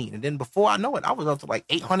between. And then before I know it, I was up to like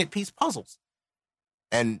 800-piece puzzles.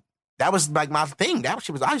 And that was like my thing. That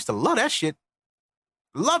shit was, I used to love that shit.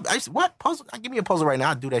 What? Puzzle? Give me a puzzle right now.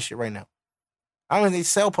 I'll do that shit right now. I don't even think they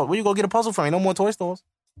sell puzzles. Where you go get a puzzle from? Ain't no more toy stores.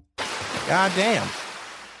 God damn.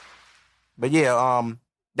 But yeah,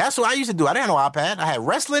 that's what I used to do. I didn't have no iPad. I had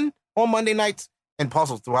wrestling on Monday nights and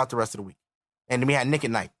puzzles throughout the rest of the week. And then we had Nick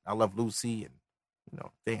at Night. I love Lucy and, you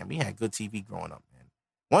know, damn, we had good TV growing up, man.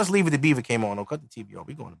 Once Leave It to Beaver came on, cut the TV off.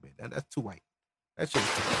 We going to bed. That's too white. That shit is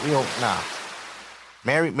too white. We don't, nah.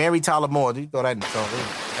 Mary Tyler Moore, you throw that in the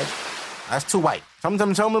phone. That's too white. Some of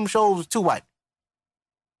them shows too white.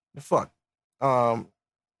 The fuck.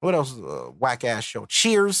 What else is a whack-ass show?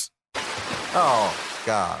 Cheers. Oh,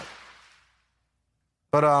 God.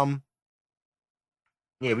 But,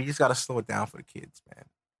 yeah, we just got to slow it down for the kids, man.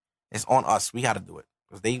 It's on us. We got to do it.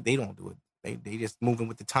 Because they don't do it. They just moving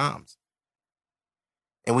with the times.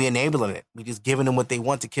 And we enabling it. We just giving them what they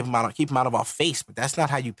want to keep them out of our face. But that's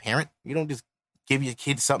not how you parent. You don't just give your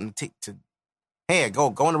kids something to hey, go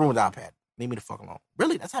in the room with the iPad. Leave me the fuck alone.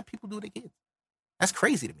 Really? That's how people do their kids. That's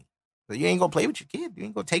crazy to me. So you ain't gonna play with your kid. You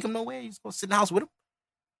ain't gonna take him nowhere. You just gonna sit in the house with him.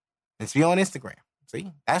 It's be on Instagram.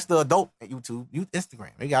 See, that's the adult at YouTube.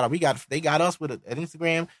 Instagram. They got us with an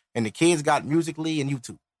Instagram, and the kids got Musical.ly and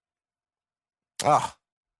YouTube.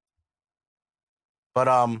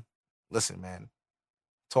 But listen, man.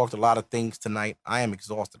 Talked a lot of things tonight. I am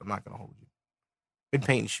exhausted. I'm not gonna hold you. Been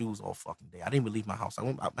painting shoes all fucking day. I didn't even leave my house.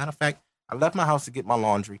 Matter of fact, I left my house to get my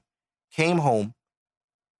laundry. Came home,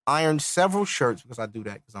 ironed several shirts because I do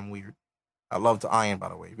that because I'm weird. I love to iron, by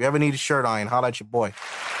the way. If you ever need a shirt iron, holla at your boy.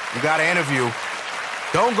 You got an interview.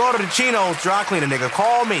 Don't go to the Chino's dry cleaner, nigga.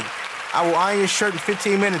 Call me. I will iron your shirt in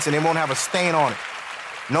 15 minutes and it won't have a stain on it.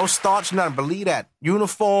 No starch, nothing. Believe that.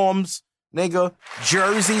 Uniforms, nigga.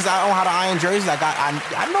 Jerseys. I don't know how to iron jerseys.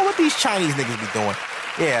 I know what these Chinese niggas be doing.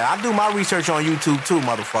 Yeah, I do my research on YouTube too,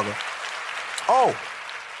 motherfucker. Oh,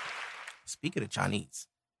 speaking of Chinese,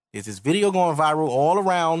 there's this video going viral all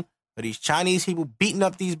around of these Chinese people beating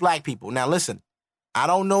up these black people. Now, listen, I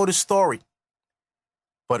don't know the story,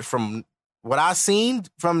 but from what I've seen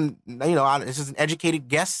from, this is an educated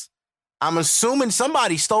guess, I'm assuming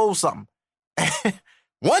somebody stole something.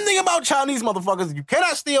 One thing about Chinese motherfuckers, you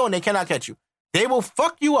cannot steal and they cannot catch you. They will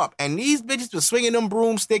fuck you up. And these bitches were swinging them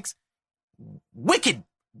broomsticks. Wicked.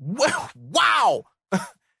 Wow.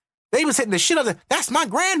 They was hitting the shit out of them. That's my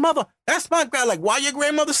grandmother. That's my grand. Like, why your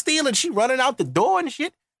grandmother stealing? She running out the door and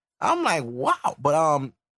shit. I'm like, wow.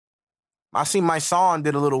 But I see my son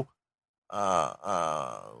did a little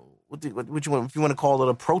what you want, if you want to call it,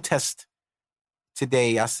 a protest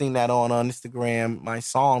today. I seen that on Instagram. My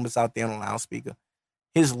son was out there on a loudspeaker.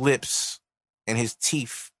 His lips and his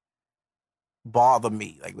teeth bother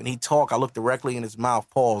me. Like when he talk, I look directly in his mouth,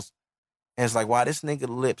 pause. And it's like, why this nigga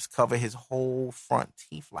lips cover his whole front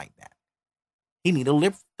teeth like that? He need a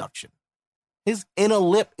lip reduction. His inner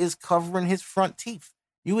lip is covering his front teeth.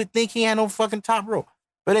 You would think he had no fucking top row.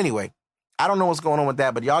 But anyway, I don't know what's going on with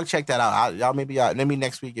that, but y'all check that out. Maybe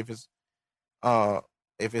next week if it's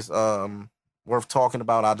worth talking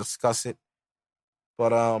about, I'll discuss it.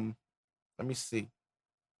 But let me see.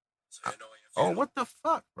 Oh, what the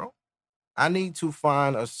fuck, bro? I need to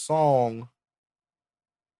find a song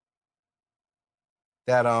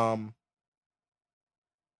that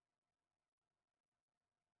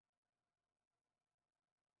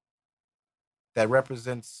that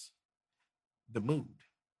represents the mood.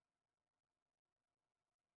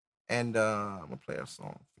 And I'm gonna play a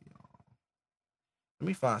song for y'all. Let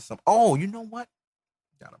me find some. Oh, you know what?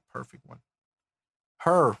 Got a perfect one.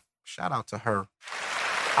 Her. Shout out to her.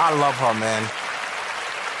 I love her, man.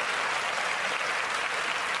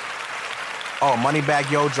 Oh, Moneybag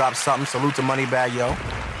Yo dropped something. Salute to Moneybag Yo.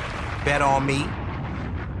 Bet on Me.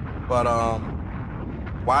 But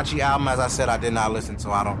YG album, as I said, I did not listen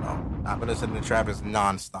to. I don't know. I've been listening to Travis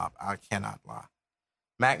nonstop. I cannot lie.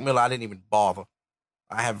 Mac Miller, I didn't even bother.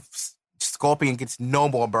 I have Scorpion gets no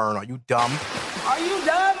more burn. Are you dumb? Are you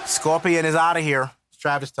dumb? Scorpion is out of here. It's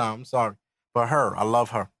Travis time. I'm sorry. But her, I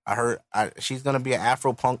love her. I heard she's going to be an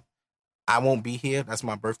Afro punk. I won't be here. That's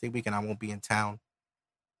my birthday week, and I won't be in town.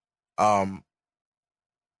 I'm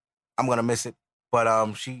going to miss it.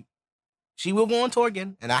 But she will go on tour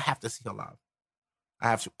again, and I have to see her live. I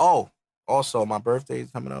have to. Oh, also, my birthday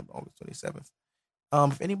is coming up August 27th.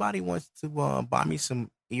 If anybody wants to buy me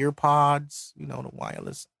some ear pods, the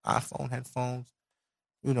wireless iPhone headphones,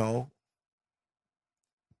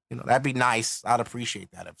 that'd be nice. I'd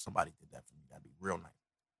appreciate that if somebody did that for me. That'd be real nice.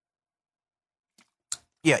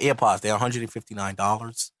 Yeah, AirPods, they're $159,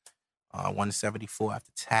 $174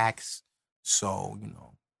 after tax. So,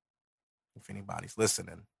 if anybody's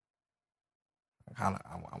listening, I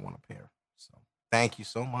want a pair. So, thank you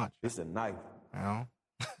so much. It's a knife.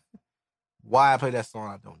 Why I play that song,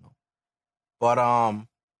 I don't know. But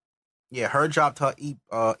yeah, her dropped her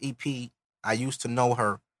EP. I used to know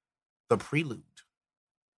her, The Prelude.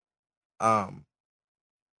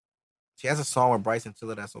 She has a song with Bryson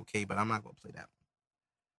Tiller that's okay, but I'm not gonna play that one.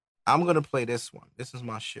 I'm gonna play this one. This is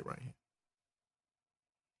my shit right here.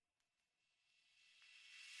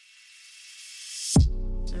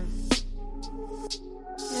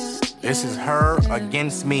 This is Her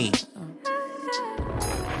Against Me.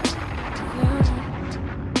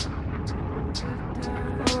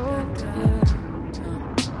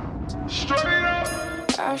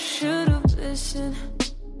 I should have listened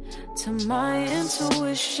to my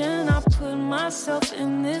intuition. I put myself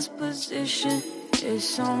in this position.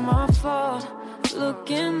 It's all my fault.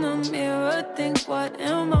 Look in the mirror, think, what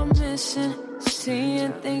am I missing? See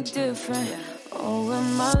and think different. Oh,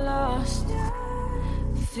 am I lost?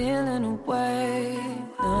 Feeling away,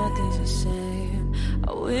 nothing's the same.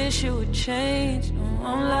 I wish it would change. No,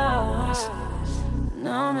 I'm lost.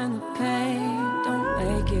 numbing the pain, don't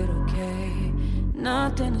make it okay.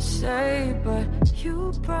 Nothing to say, but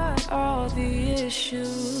you brought all the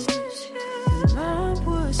issues. And mine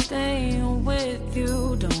was staying with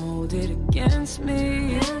you. Don't hold it against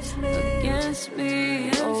me, against me.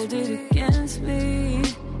 Hold it against me,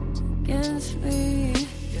 against me.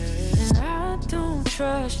 And I don't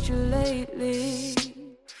trust you lately.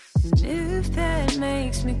 And if that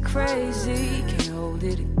makes me crazy, can't hold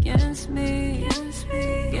it against me, against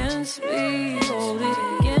me. Hold it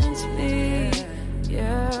against me,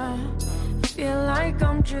 yeah. Feel like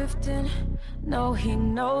I'm drifting. No, he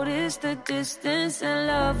noticed the distance, and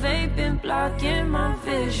love ain't been blocking my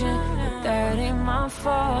vision. But that ain't my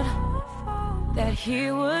fault. That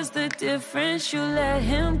he was the difference. You let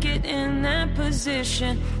him get in that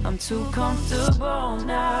position. I'm too comfortable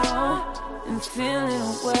now and feeling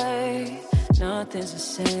away. Nothing's the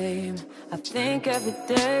same. I think every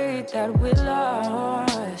day that we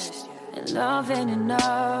lost. And love ain't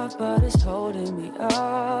enough, but it's holding me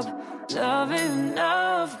up. Love ain't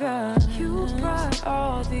enough, girl. You brought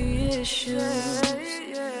all the issues.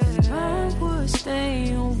 And I was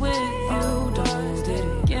staying with you. Don't hold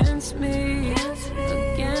it against me,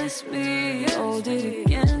 against me. Hold it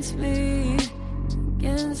against me,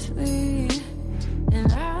 against me.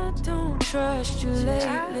 And I don't trust you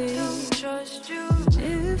lately.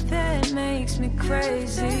 If that makes me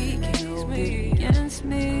crazy, can't hold it against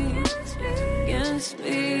me, against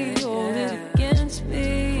me. Hold it against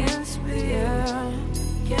me, yeah,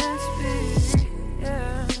 against me,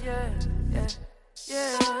 yeah, yeah, yeah,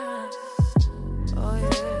 yeah. Oh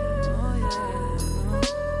yeah, oh yeah,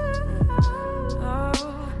 oh,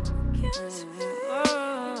 against me,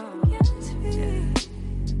 oh, against me,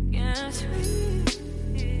 against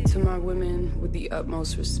me. To my women, with the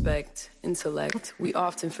utmost respect, intellect, we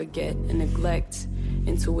often forget and neglect.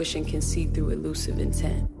 Intuition can see through elusive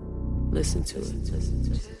intent. Listen to it. Just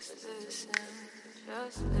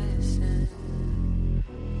listen.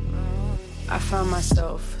 I found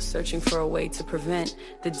myself searching for a way to prevent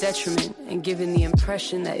the detriment and giving the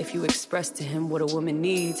impression that if you express to him what a woman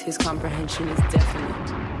needs, his comprehension is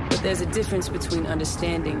definite. But there's a difference between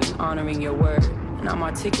understanding and honoring your word. And I'm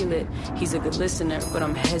articulate, he's a good listener, but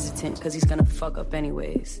I'm hesitant because he's gonna fuck up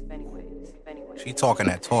anyways. She talking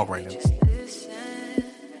that talk right now.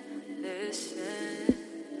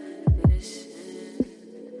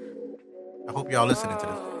 I hope y'all listening to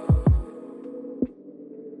this.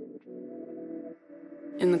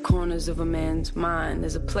 In the corners of a man's mind,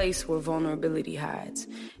 there's a place where vulnerability hides.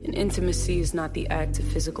 And intimacy is not the act of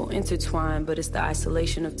physical intertwine, but it's the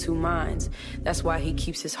isolation of two minds. That's why he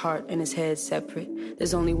keeps his heart and his head separate.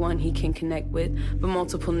 There's only one he can connect with, but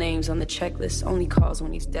multiple names on the checklist only calls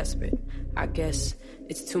when he's desperate. I guess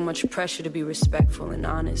it's too much pressure to be respectful and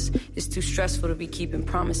honest. It's too stressful to be keeping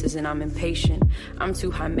promises, and I'm impatient. I'm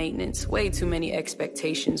too high maintenance, way too many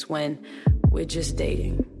expectations when we're just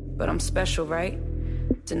dating. But I'm special, right?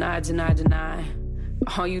 Deny, deny, deny.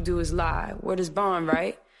 All you do is lie. Word is bond,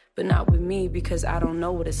 right? But not with me, because I don't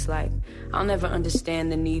know what it's like. I'll never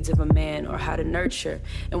understand the needs of a man or how to nurture.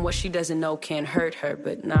 And what she doesn't know can't hurt her.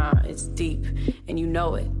 But nah, it's deep, and you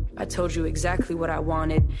know it. I told you exactly what I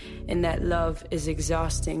wanted, and that love is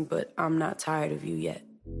exhausting, but I'm not tired of you yet.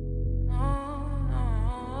 To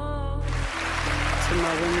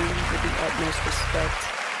my women, with the utmost respect,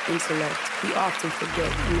 intellect, we often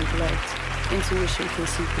forget and neglect. Intuition can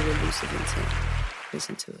see through elusive intent.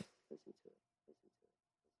 Listen to it.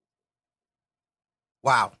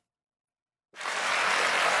 Wow.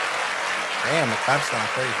 Damn, the claps sound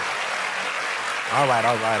crazy. All right.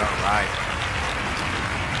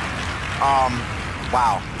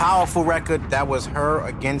 Wow. Powerful record. That was Her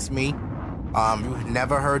Against Me. You've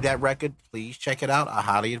never heard that record, please check it out. I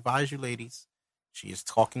highly advise you, ladies. She is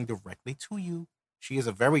talking directly to you. She is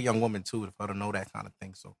a very young woman, too, if I don't know that kind of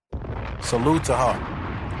thing. So, salute to her.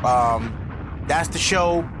 That's the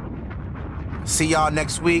show. See y'all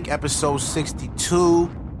next week, episode 62.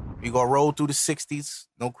 We gonna roll through the 60s.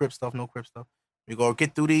 No crip stuff. We gonna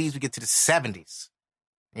get through these. We get to the 70s.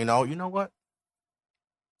 You know what?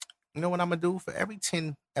 You know what I'm gonna do? For every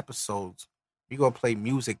 10 episodes, we gonna play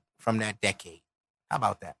music from that decade. How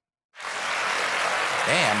about that?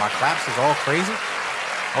 Damn, my claps is all crazy?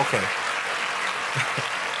 Okay.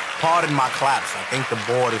 Pardon my claps. I think the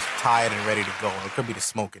board is tired and ready to go. It could be the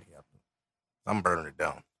smoke in here. I'm burning it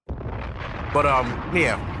down. But,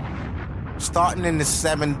 yeah. Starting in the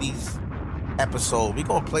 70s episode, we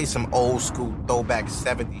gonna play some old school throwback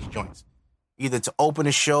 70s joints. Either to open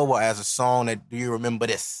the show or as a song that, do you remember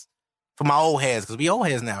this? For my old heads, because we old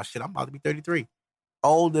heads now. Shit, I'm about to be 33.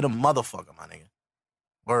 Old than a motherfucker, my nigga.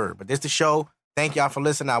 Word. But this the show. Thank y'all for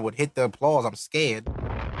listening. I would hit the applause. I'm scared.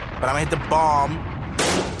 But I'm going to hit the bomb,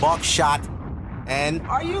 buckshot, and...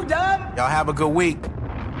 Are you dumb? Y'all have a good week.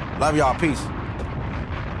 Love y'all. Peace.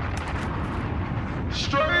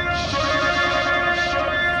 Straight up.